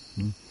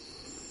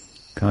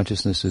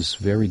 Consciousness is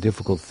a very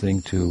difficult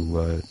thing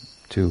to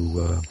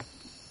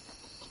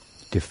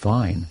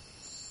define,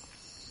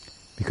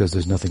 because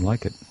there's nothing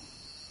like it.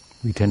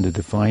 We tend to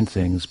define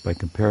things by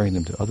comparing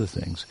them to other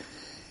things.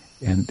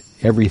 And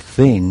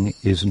everything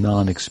is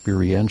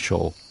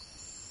non-experiential.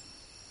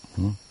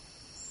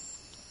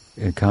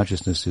 And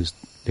consciousness is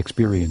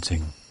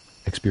experiential.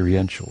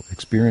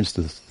 Experience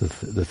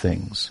the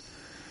things.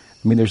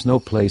 I mean, there's no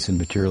place in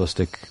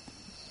materialistic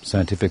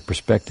scientific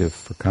perspective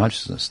for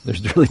consciousness.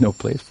 There's really no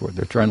place for it.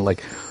 They're trying to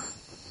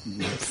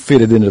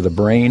fit it into the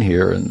brain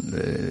here and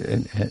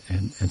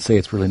say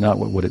it's really not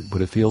what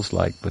it feels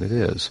like, but it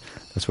is.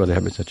 That's why they're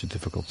having such a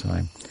difficult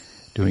time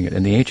doing it.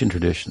 And the ancient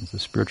traditions, the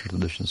spiritual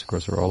traditions, of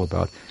course, are all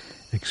about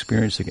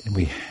experiencing it. And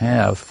we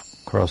have,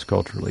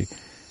 cross-culturally,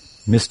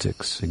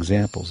 mystics,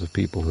 examples of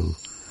people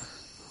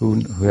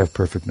who have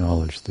perfect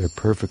knowledge. They're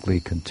perfectly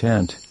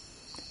content,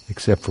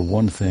 except for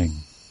one thing.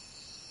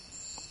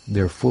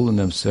 They're full in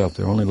themselves.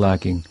 They're only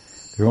lacking.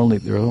 There's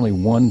only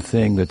one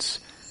thing that's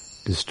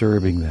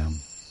disturbing them: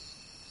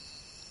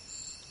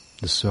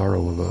 the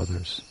sorrow of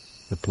others,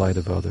 the plight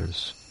of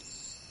others.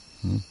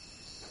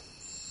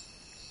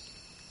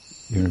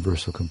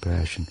 Universal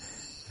compassion.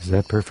 Is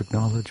that perfect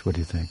knowledge? What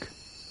do you think?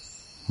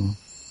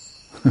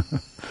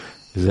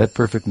 Is that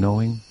perfect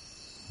knowing?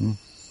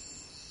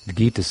 The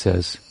Gita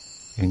says,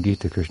 in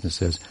Gita Krishna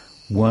says,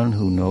 one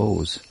who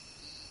knows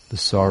the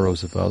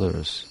sorrows of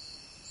others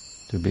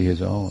to be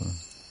his own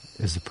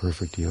is the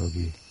perfect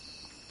yogi,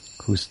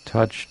 who's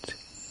touched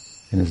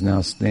and is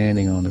now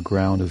standing on the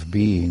ground of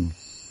being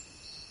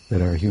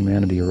that our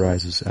humanity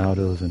arises out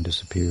of and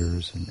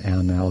disappears, and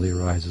animality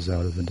arises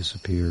out of and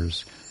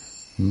disappears.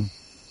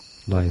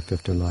 Life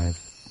after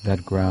life.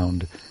 That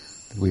ground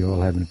that we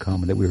all have in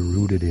common, that we're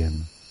rooted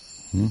in.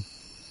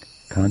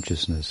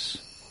 Consciousness.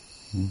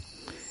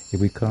 If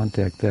we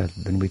contact that,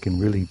 then we can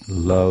really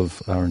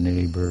love our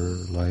neighbor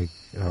like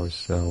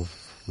ourselves.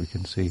 We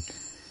can see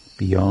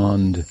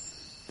beyond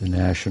the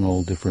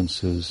national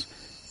differences,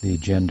 the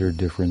gender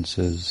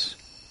differences.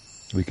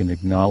 We can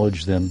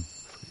acknowledge them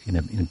in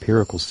an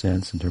empirical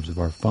sense in terms of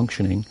our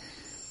functioning,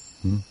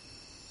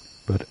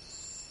 but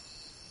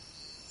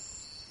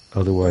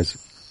otherwise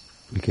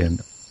we can,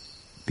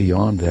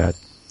 beyond that,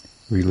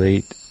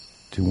 relate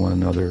to one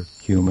another,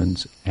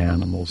 humans,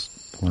 animals,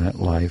 plant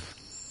life,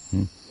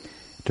 in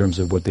terms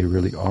of what they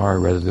really are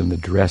rather than the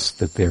dress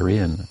that they're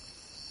in.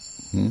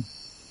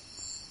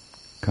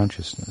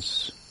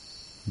 Consciousness.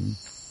 Hmm?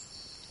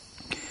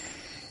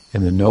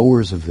 And the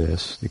knowers of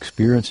this, the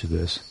experience of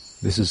this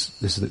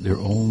is their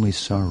only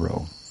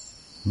sorrow.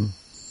 Hmm?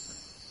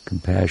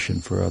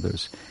 Compassion for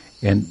others.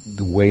 And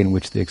the way in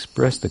which they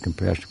express the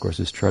compassion, of course,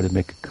 is try to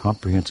make a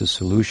comprehensive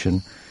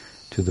solution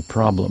to the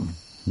problem.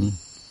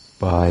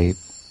 By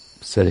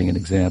setting an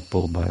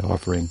example, by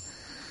offering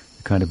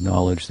the kind of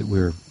knowledge that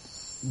we're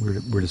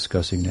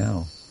discussing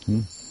now.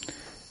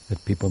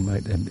 That people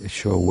might, and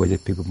show a way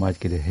that people might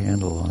get a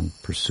handle on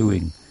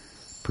pursuing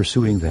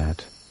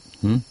that.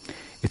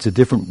 It's a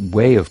different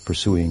way of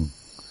pursuing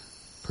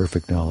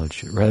perfect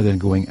knowledge. Rather than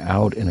going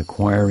out and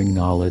acquiring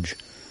knowledge,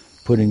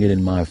 putting it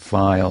in my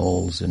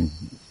files and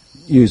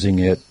using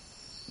it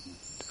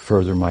to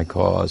further my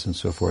cause and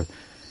so forth,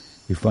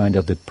 we find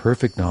out that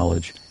perfect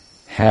knowledge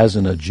has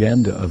an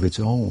agenda of its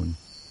own,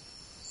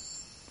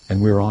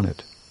 and we're on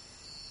it.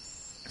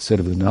 Instead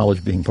of the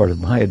knowledge being part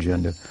of my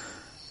agenda,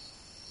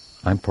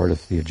 I'm part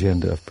of the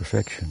agenda of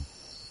perfection.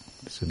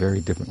 It's a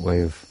very different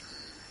way of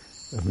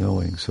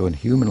knowing. So in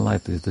human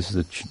life, this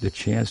is the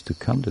chance to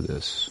come to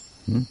this.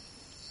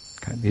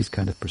 These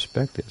kind of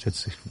perspectives.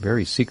 It's a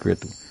very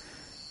secret,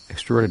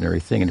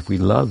 extraordinary thing. And if we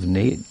love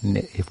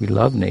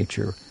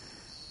nature,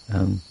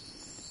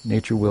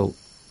 nature will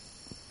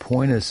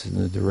point us in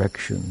the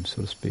direction,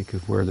 so to speak,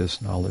 of where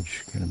this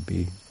knowledge can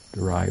be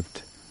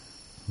derived,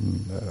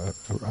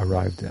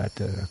 arrived at,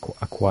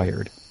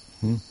 acquired.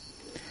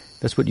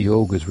 That's what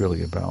yoga is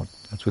really about.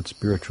 That's what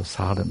spiritual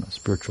sadhana,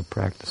 spiritual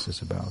practice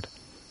is about.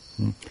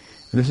 And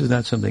this is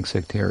not something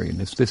sectarian.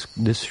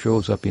 This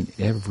shows up in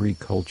every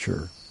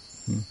culture,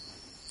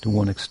 to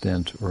one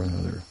extent or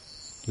another.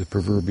 The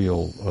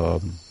proverbial,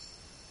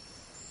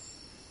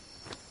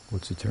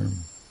 what's the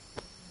term?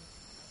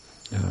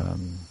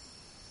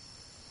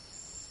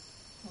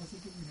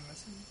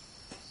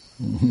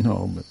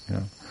 No, but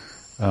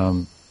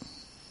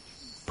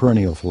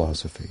perennial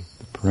philosophy.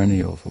 The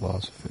perennial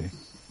philosophy.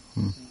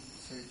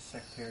 So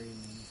sectarian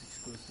means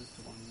exclusive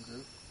to one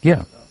group?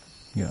 Yeah.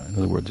 Yeah, in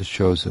other words, it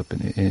shows up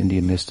in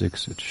Indian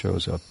mystics, it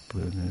shows up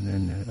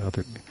in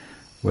other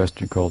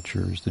Western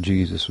cultures. The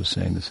Jesus was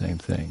saying the same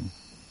thing.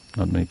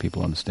 Not many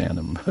people understand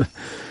him, but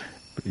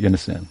you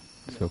understand.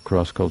 So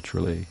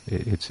cross-culturally,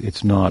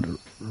 it's not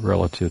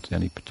relative to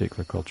any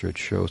particular culture. It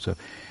shows up.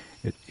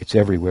 It's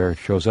everywhere. It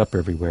shows up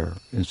everywhere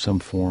in some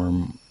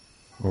form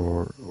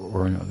or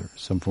another.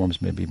 Some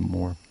forms may be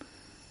more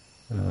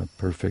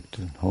perfect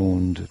and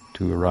honed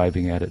to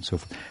arriving at it, and so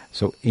forth.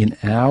 So in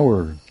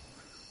our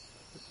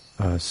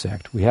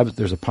sect,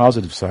 there's a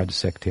positive side to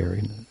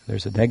sectarian.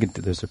 There's a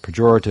negative. There's a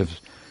pejorative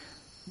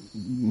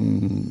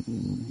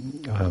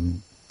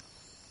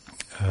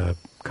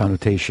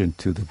connotation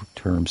to the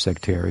term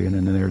sectarian,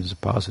 and then there's a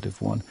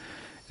positive one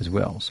as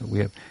well. So we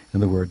have,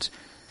 in other words,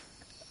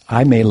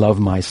 I may love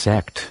my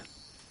sect.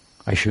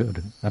 I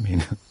should. I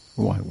mean,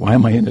 why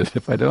am I in it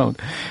if I don't?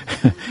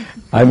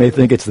 I may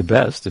think it's the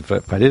best. If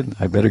I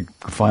didn't, I better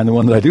find the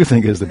one that I do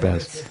think is the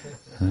best.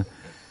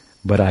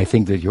 But I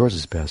think that yours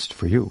is best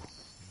for you.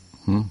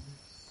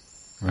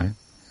 Right?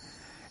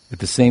 At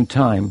the same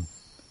time,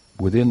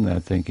 within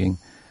that thinking,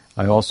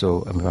 I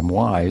also, if I'm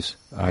wise,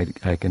 I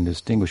can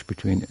distinguish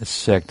between a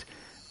sect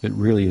that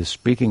really is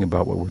speaking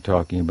about what we're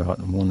talking about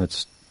and one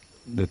that's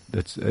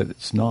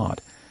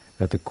not.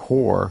 At the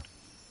core,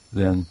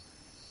 then,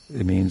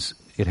 it means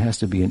it has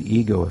to be an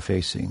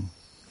ego-effacing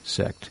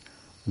sect,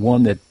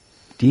 one that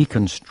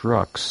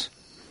deconstructs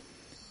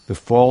the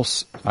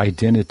false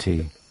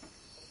identity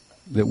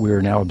that we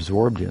are now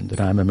absorbed in,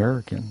 that I'm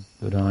American,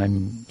 that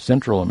I'm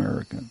Central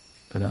American,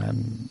 that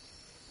I'm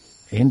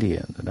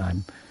Indian, that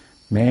I'm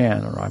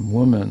man or I'm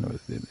woman.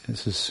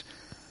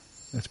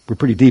 We're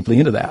pretty deeply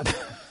into that,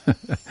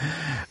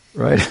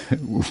 right?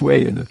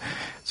 Way into.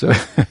 So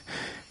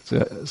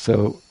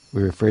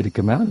we're afraid to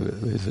come out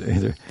of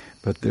it.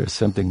 But there's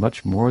something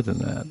much more than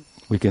that.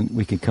 We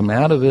can come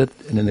out of it,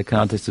 and in the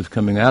context of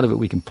coming out of it,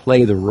 we can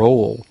play the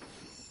role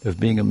of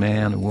being a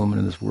man, a woman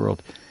in this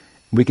world.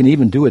 We can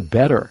even do it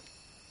better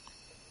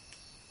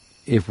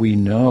if we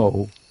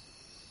know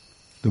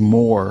the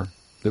more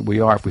that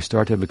we are. If we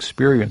start to have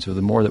experience of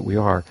the more that we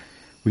are,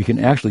 we can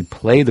actually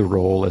play the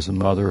role as a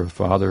mother, a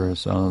father, a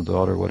son, a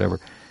daughter, whatever,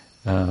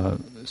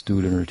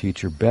 student or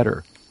teacher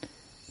better.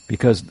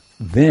 Because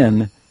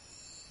then,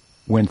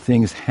 when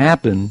things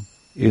happen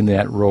in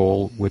that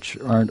role, which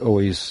aren't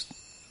always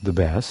the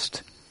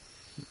best,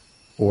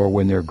 or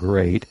when they're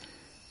great,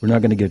 we're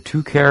not going to get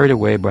too carried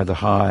away by the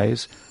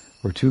highs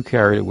or too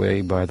carried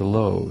away by the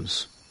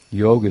lows.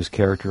 Yoga is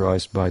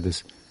characterized by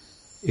this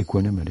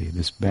equanimity,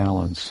 this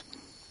balance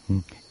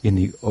in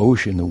the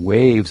ocean, the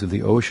waves of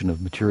the ocean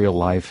of material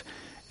life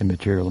and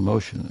material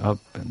emotion, up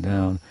and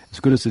down, as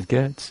good as it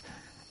gets,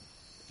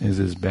 is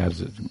as bad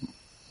as it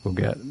will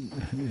get.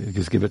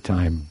 Just give it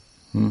time.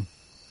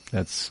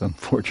 That's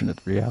unfortunate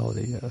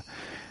reality.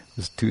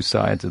 There's two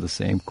sides of the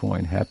same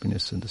coin,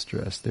 happiness and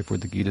distress. Therefore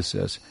the Gita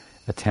says,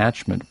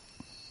 attachment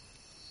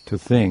to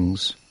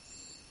things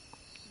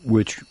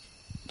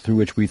through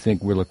which we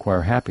think we'll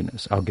acquire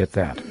happiness. I'll get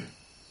that.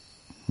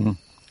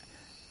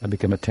 I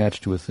become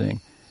attached to a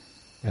thing.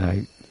 And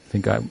I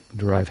think I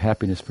derive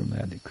happiness from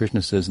that.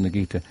 Krishna says in the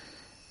Gita,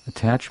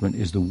 attachment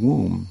is the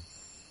womb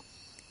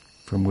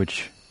from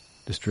which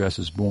distress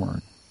is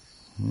born.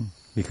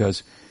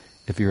 Because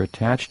if you're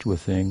attached to a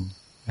thing,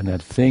 and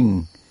that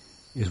thing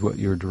is what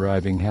you're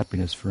deriving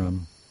happiness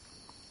from,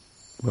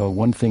 well,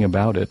 one thing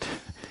about it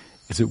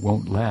is it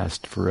won't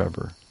last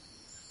forever.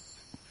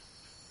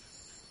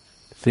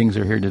 Things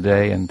are here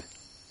today and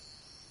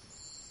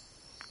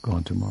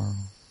gone tomorrow.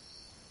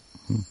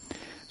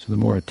 So the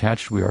more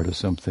attached we are to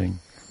something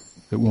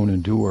that won't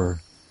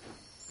endure,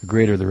 the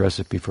greater the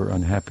recipe for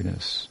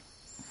unhappiness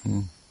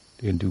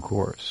in due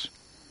course.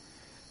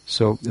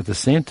 So at the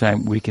same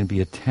time, we can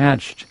be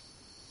attached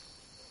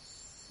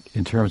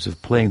in terms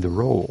of playing the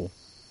role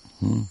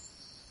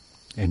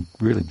and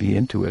really be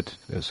into it,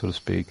 so to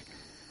speak.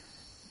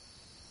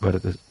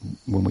 But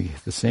when we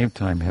at the same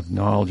time have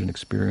knowledge and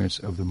experience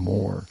of the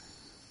more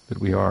that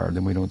we are,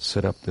 then we don't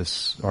set up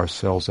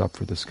ourselves up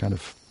for this kind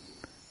of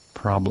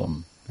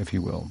problem, if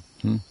you will.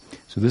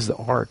 So this is the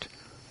art.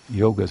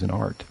 Yoga is an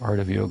art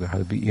of yoga, how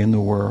to be in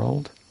the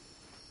world,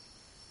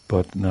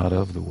 but not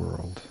of the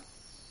world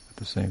at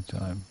the same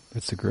time.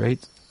 It's a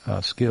great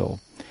skill.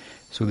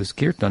 So this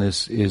kirtan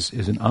is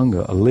an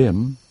anga, a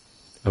limb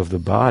of the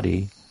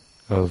body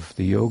of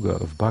the yoga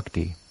of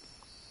bhakti.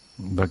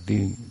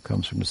 Bhakti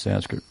comes from the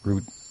Sanskrit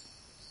root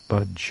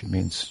bhaj,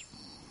 means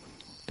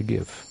to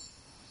give.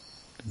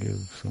 To give,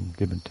 some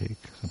give and take,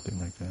 something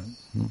like that.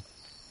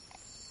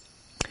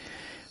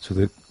 So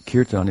the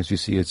kirtan, as you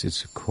see, it's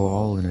a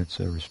call and it's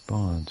a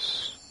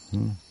response.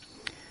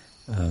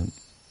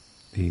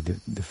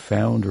 The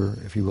founder,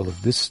 if you will,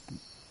 of this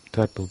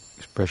type of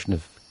expression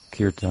of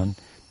kirtan,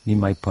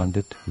 Nimai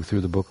Pandit, who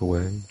threw the book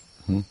away.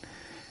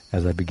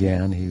 As I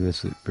began, he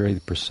was the very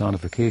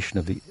personification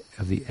of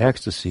the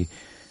ecstasy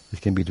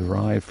that can be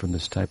derived from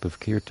this type of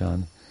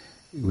kirtan,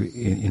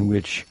 in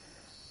which,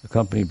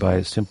 accompanied by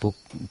a simple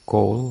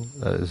kol,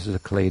 this is a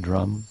clay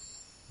drum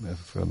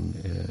from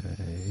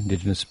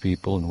indigenous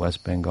people in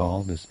West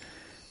Bengal.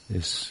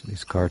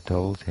 These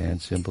kartals,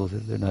 hand cymbals,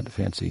 they're not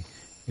fancy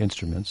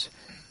instruments.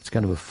 It's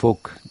kind of a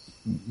folk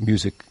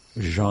music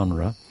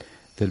genre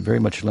that very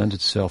much lends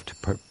itself to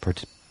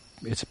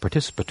it's a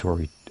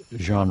participatory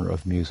genre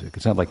of music.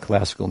 It's not like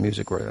classical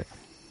music where you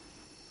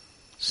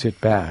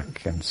sit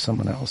back and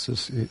someone else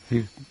it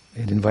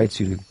invites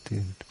you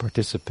to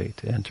participate,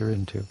 to enter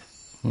into.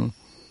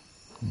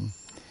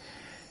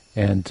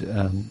 And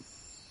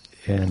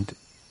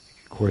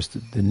of course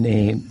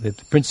the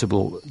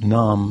principal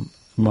Nam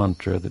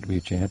mantra that we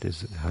chant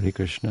is Hare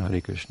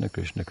Krishna, Krishna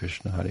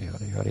Krishna, Hare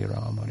Hare, Hare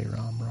Ram,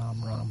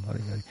 Ram Ram, Hare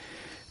Hare.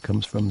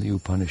 Comes from the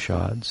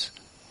Upanishads.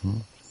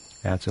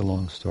 That's a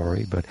long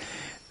story, but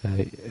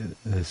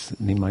this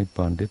Nimai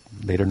Pandit,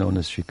 later known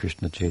as Sri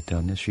Krishna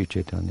Chaitanya,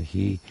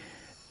 he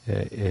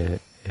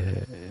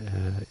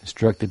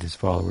instructed his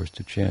followers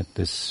to chant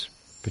this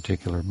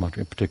particular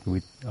mantra,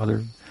 particularly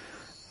other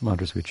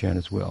mantras we chant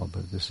as well,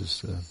 but this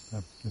is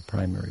the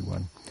primary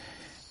one.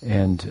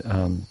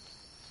 And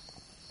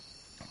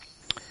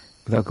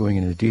without going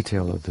into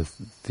detail of the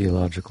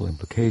theological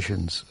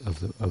implications of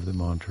the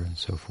mantra and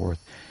so forth,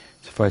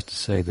 suffice to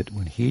say that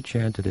when he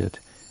chanted it,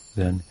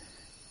 then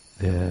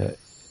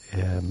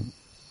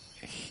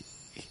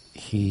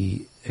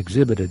he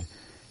exhibited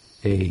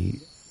a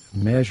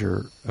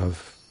measure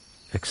of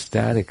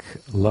ecstatic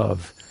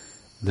love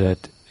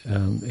that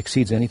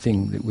exceeds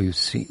anything that we've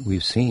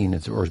seen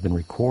or has been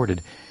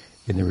recorded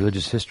in the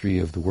religious history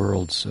of the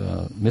world's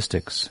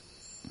mystics.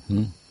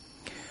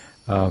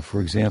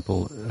 For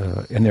example,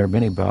 and there are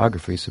many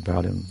biographies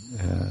about him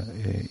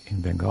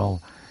in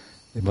Bengal.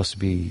 There must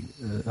be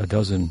a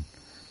dozen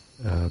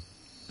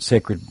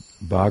sacred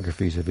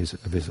biographies of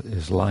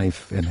his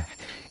life and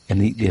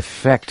the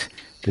effect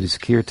that his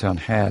kirtan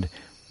had,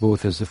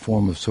 both as a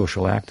form of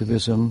social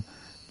activism,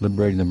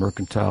 liberating the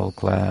mercantile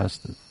class,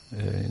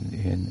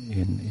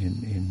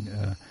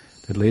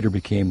 that later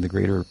became the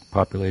greater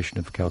population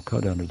of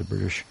Calcutta under the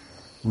British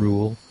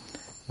rule,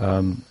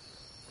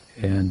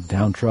 and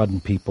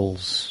downtrodden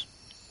peoples,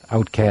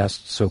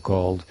 outcasts,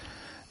 so-called,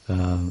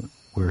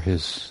 were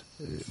his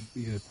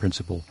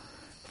principal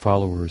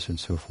followers and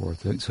so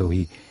forth. So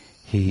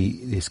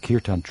his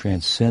kirtan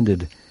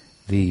transcended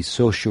the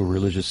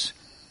socio-religious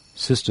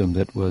system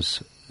that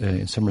was,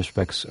 in some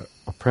respects,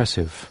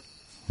 oppressive.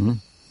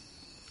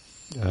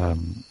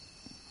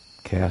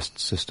 Caste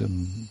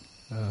system,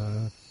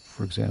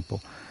 for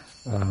example.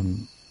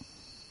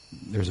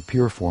 There's a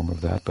pure form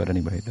of that, but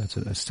anyway, that's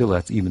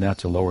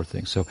a lower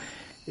thing. So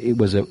it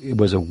was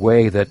a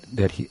way that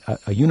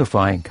a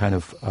unifying kind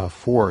of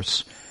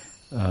force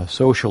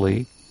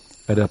socially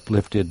that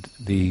uplifted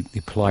the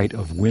plight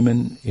of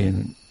women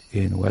in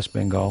West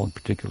Bengal in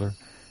particular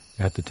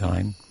at the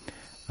time.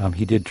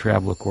 He did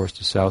travel, of course,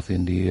 to South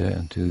India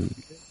and to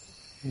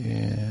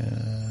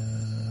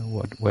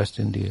West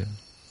India.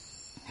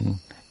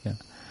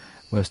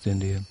 West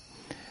India,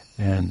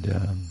 and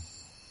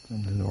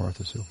from the north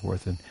and so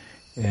forth,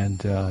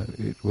 and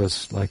it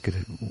was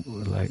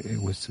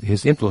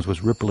his influence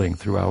was rippling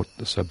throughout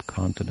the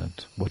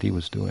subcontinent. What he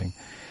was doing,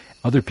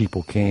 other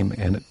people came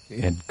and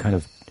kind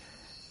of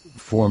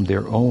formed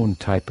their own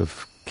type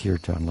of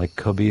kirtan, like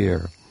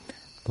Kabir,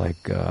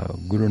 like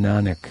Guru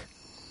Nanak,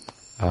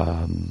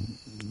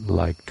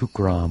 like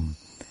Tukram,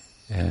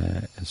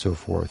 and so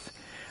forth,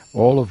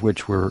 all of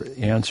which were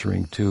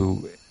answering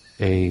to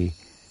a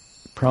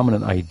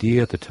prominent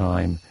idea at the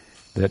time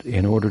that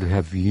in order to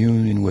have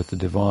union with the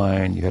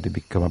divine, you had to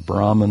become a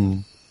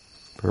Brahmin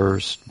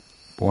first,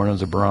 born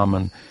as a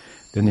Brahmin,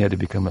 then you had to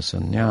become a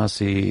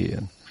sannyasi,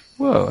 and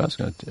whoa, that's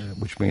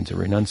which means a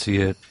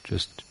renunciate,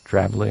 just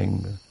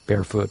traveling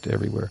barefoot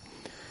everywhere.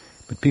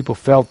 But people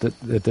felt that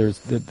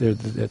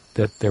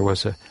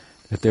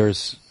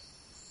there's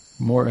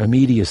more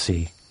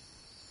immediacy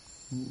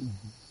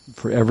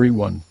for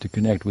everyone to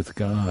connect with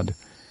God,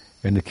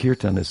 and the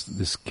kirtan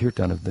this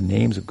kirtan of the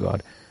names of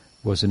God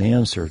was an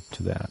answer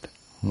to that.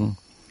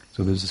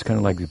 So there's this kind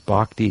of like the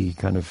bhakti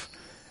kind of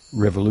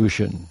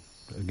revolution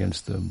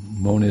against the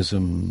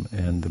monism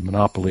and the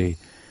monopoly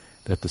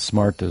that the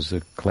smartas,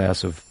 a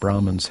class of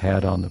Brahmins,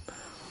 had on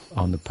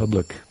the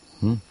public.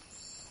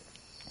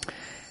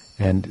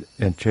 And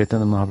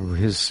Chaitanya Mahaprabhu,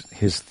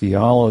 his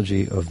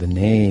theology of the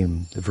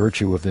name, the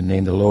virtue of the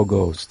name, the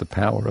logos, the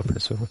power of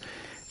it, so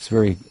it's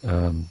very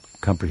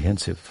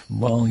comprehensive.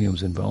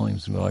 Volumes and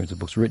volumes and volumes of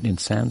books written in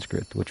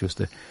Sanskrit, which was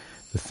the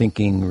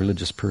thinking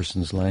religious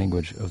person's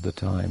language of the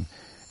time,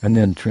 and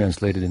then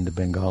translated into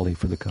Bengali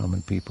for the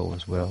common people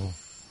as well.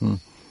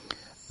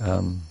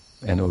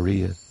 And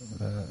Oriya,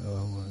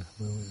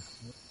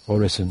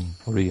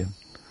 Oriya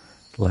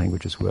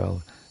language as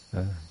well.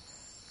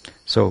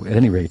 So at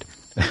any rate,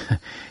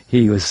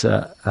 he was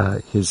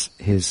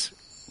his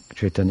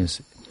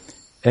Chaitanya's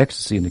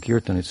ecstasy in the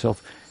kirtan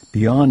itself,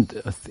 beyond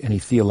any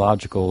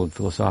theological and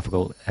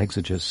philosophical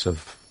exegesis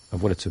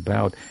of what it's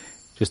about.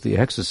 Just the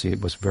ecstasy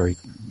was very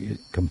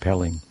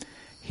compelling.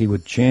 He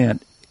would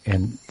chant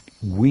and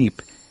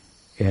weep,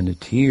 and the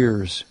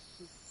tears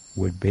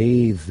would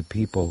bathe the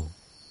people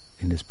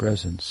in his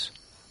presence,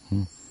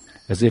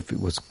 as if it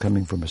was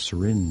coming from a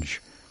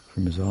syringe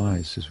from his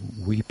eyes, just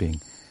weeping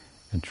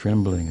and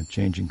trembling and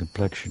changing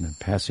complexion and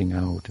passing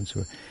out, and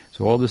so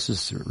all this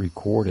is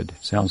recorded.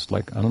 It sounds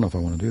like, I don't know if I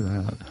want to do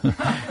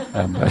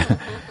that,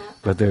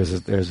 but there's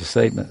a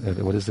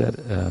statement. What is that?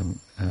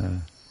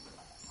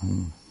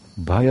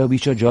 Bhaya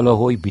visha jala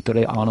hoi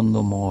bitare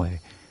anandamoy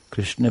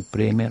Krishna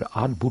premer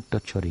adbhutta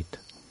charit.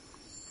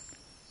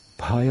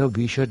 Bhaya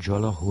visha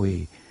jala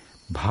hoi.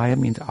 Bhaya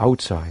means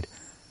outside.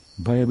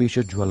 Bhaya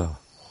visha jala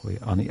hoi.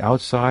 On the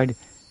outside,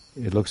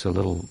 it looks a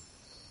little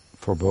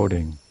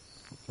foreboding,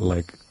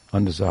 like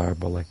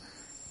undesirable, like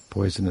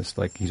poisonous,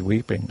 like he's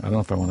weeping. I don't know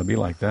if I want to be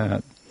like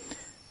that.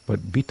 But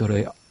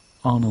bitare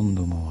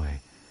anandamoy.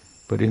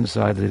 But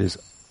inside it is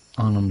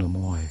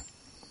anandamoy.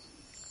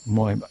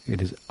 Moy,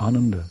 it is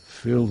ananda,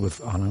 filled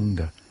with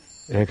ananda,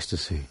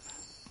 ecstasy.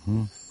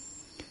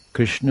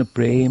 Krishna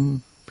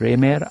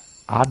premer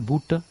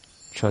adbhuta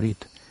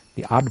charit.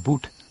 The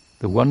adbhut,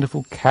 the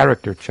wonderful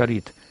character,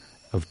 charit,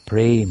 of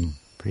prem.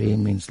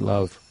 Prem means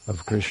love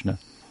of Krishna,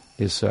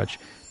 is such.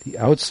 The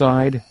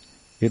outside,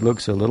 it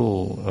looks a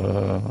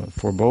little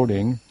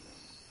foreboding,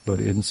 but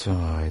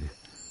inside,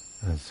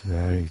 it's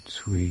very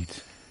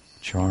sweet,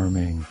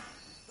 charming,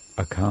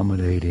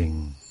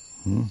 accommodating.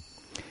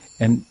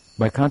 And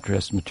by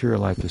contrast,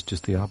 material life is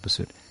just the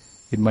opposite.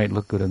 It might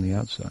look good on the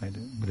outside,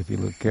 but if you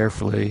look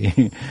carefully,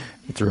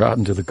 it's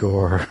rotten to the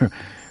core.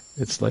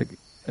 It's like,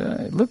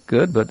 it looked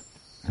good, but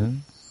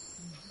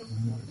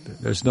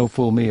there's no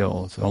full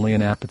meal. It's only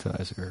an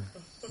appetizer.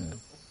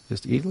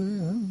 Just eat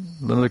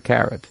another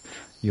carrot.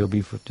 You'll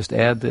be, just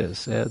add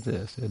this.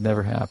 It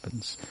never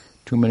happens.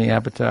 Too many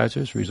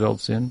appetizers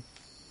results in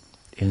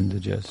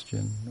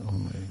indigestion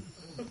only.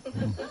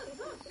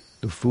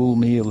 The full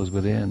meal is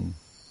within.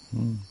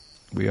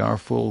 We are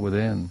full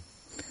within.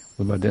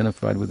 We've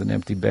identified with an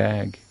empty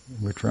bag,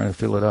 and we're trying to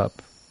fill it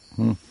up.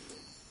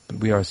 But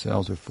we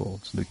ourselves are full.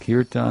 So the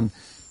kirtan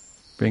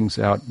brings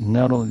out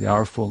not only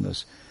our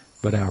fullness,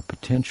 but our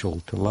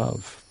potential to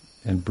love,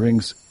 and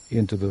brings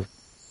into the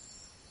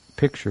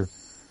picture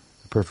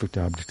the perfect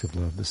object of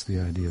love. This is the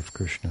idea of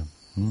Krishna.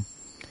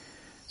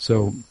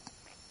 So,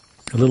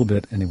 a little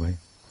bit, anyway,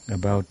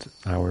 about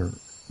our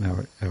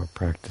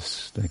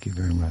practice. Thank you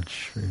very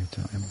much for your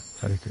time.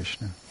 Hare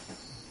Krishna.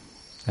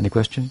 Any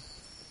question?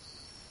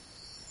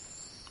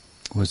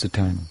 What's the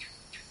time?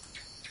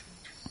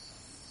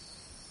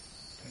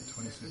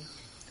 26.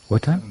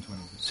 What time?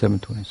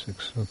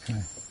 7:26.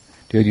 Okay.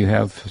 Did you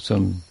have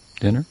some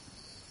dinner?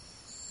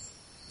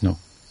 No.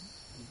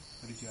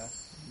 What did you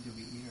ask? Did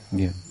we eat or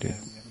Yeah, have? did. Yeah,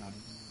 we have not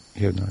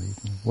eaten. You have not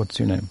eaten. What's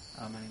your name?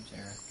 My name's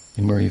Eric.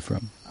 And where are you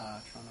from?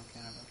 Toronto,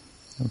 Canada.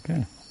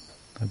 Okay.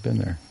 I've been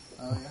there.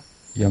 Oh, yeah?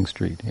 Young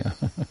Street, yeah.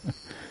 It's a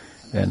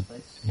nice And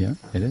place. yeah,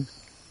 it is.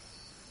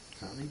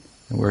 Tommy?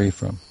 And where are you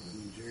from?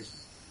 New Jersey.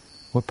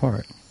 What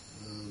part?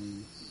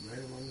 Right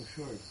along the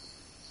shore.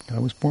 I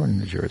was born in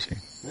New Jersey,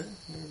 Where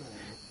about?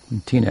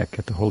 in Teaneck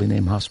at the Holy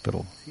Name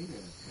Hospital. Yeah. I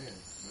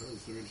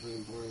was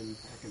originally born in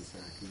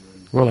Hackensack, and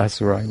then Well, that's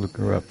where I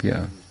grew up,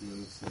 yeah.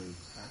 moved to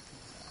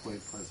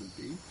Point Pleasant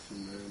Beach,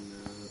 and then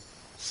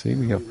See,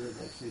 we have... We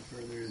live actually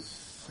further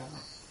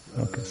south.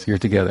 Okay, so you're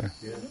together.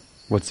 Yeah.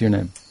 What's your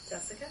name?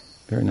 Jessica.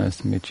 Very nice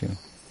to meet you.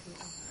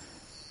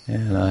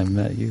 And I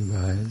met you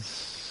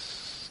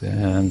guys.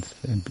 And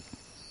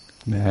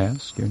may I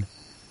ask you? My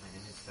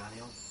name is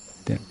Daniel.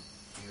 Dan-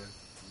 I'm here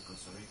in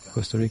Costa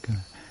Costa Rica.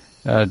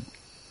 Rica.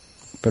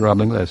 Pero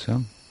habla inglés, huh?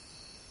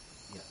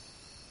 Yeah.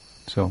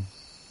 So,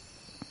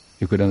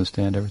 you could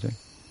understand everything?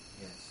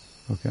 Yes.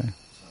 Okay.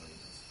 Sorry,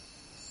 yes.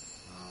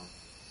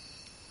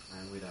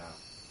 I'm with a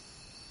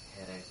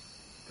headache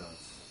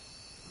because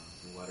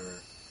the water,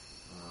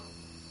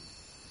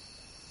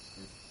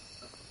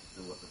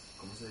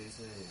 ¿cómo se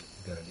dice?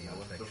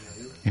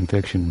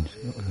 Infection.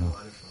 The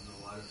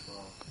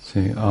waterfall.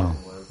 See,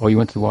 oh, you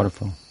went to the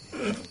waterfall.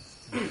 Yeah,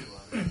 it's too much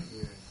water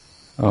here.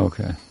 Oh,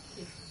 okay.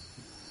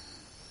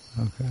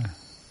 Okay.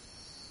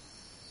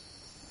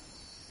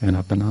 And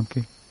आपका नाम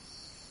क्या?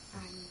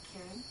 I'm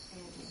Karen.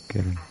 And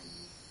Karen. I'm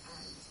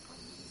just born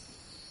in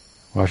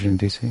DC. Washington,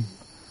 D.C.?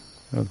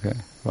 Okay.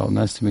 Well,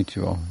 nice to meet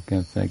you all.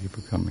 Again, thank you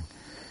for coming.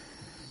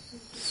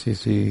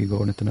 Sisi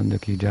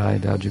Gauratananda ki jai,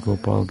 Daji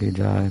Gopal ki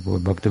jai, Gaur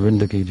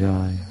Bhaktavinda ki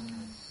jai,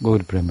 Gaur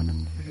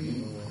Premananda.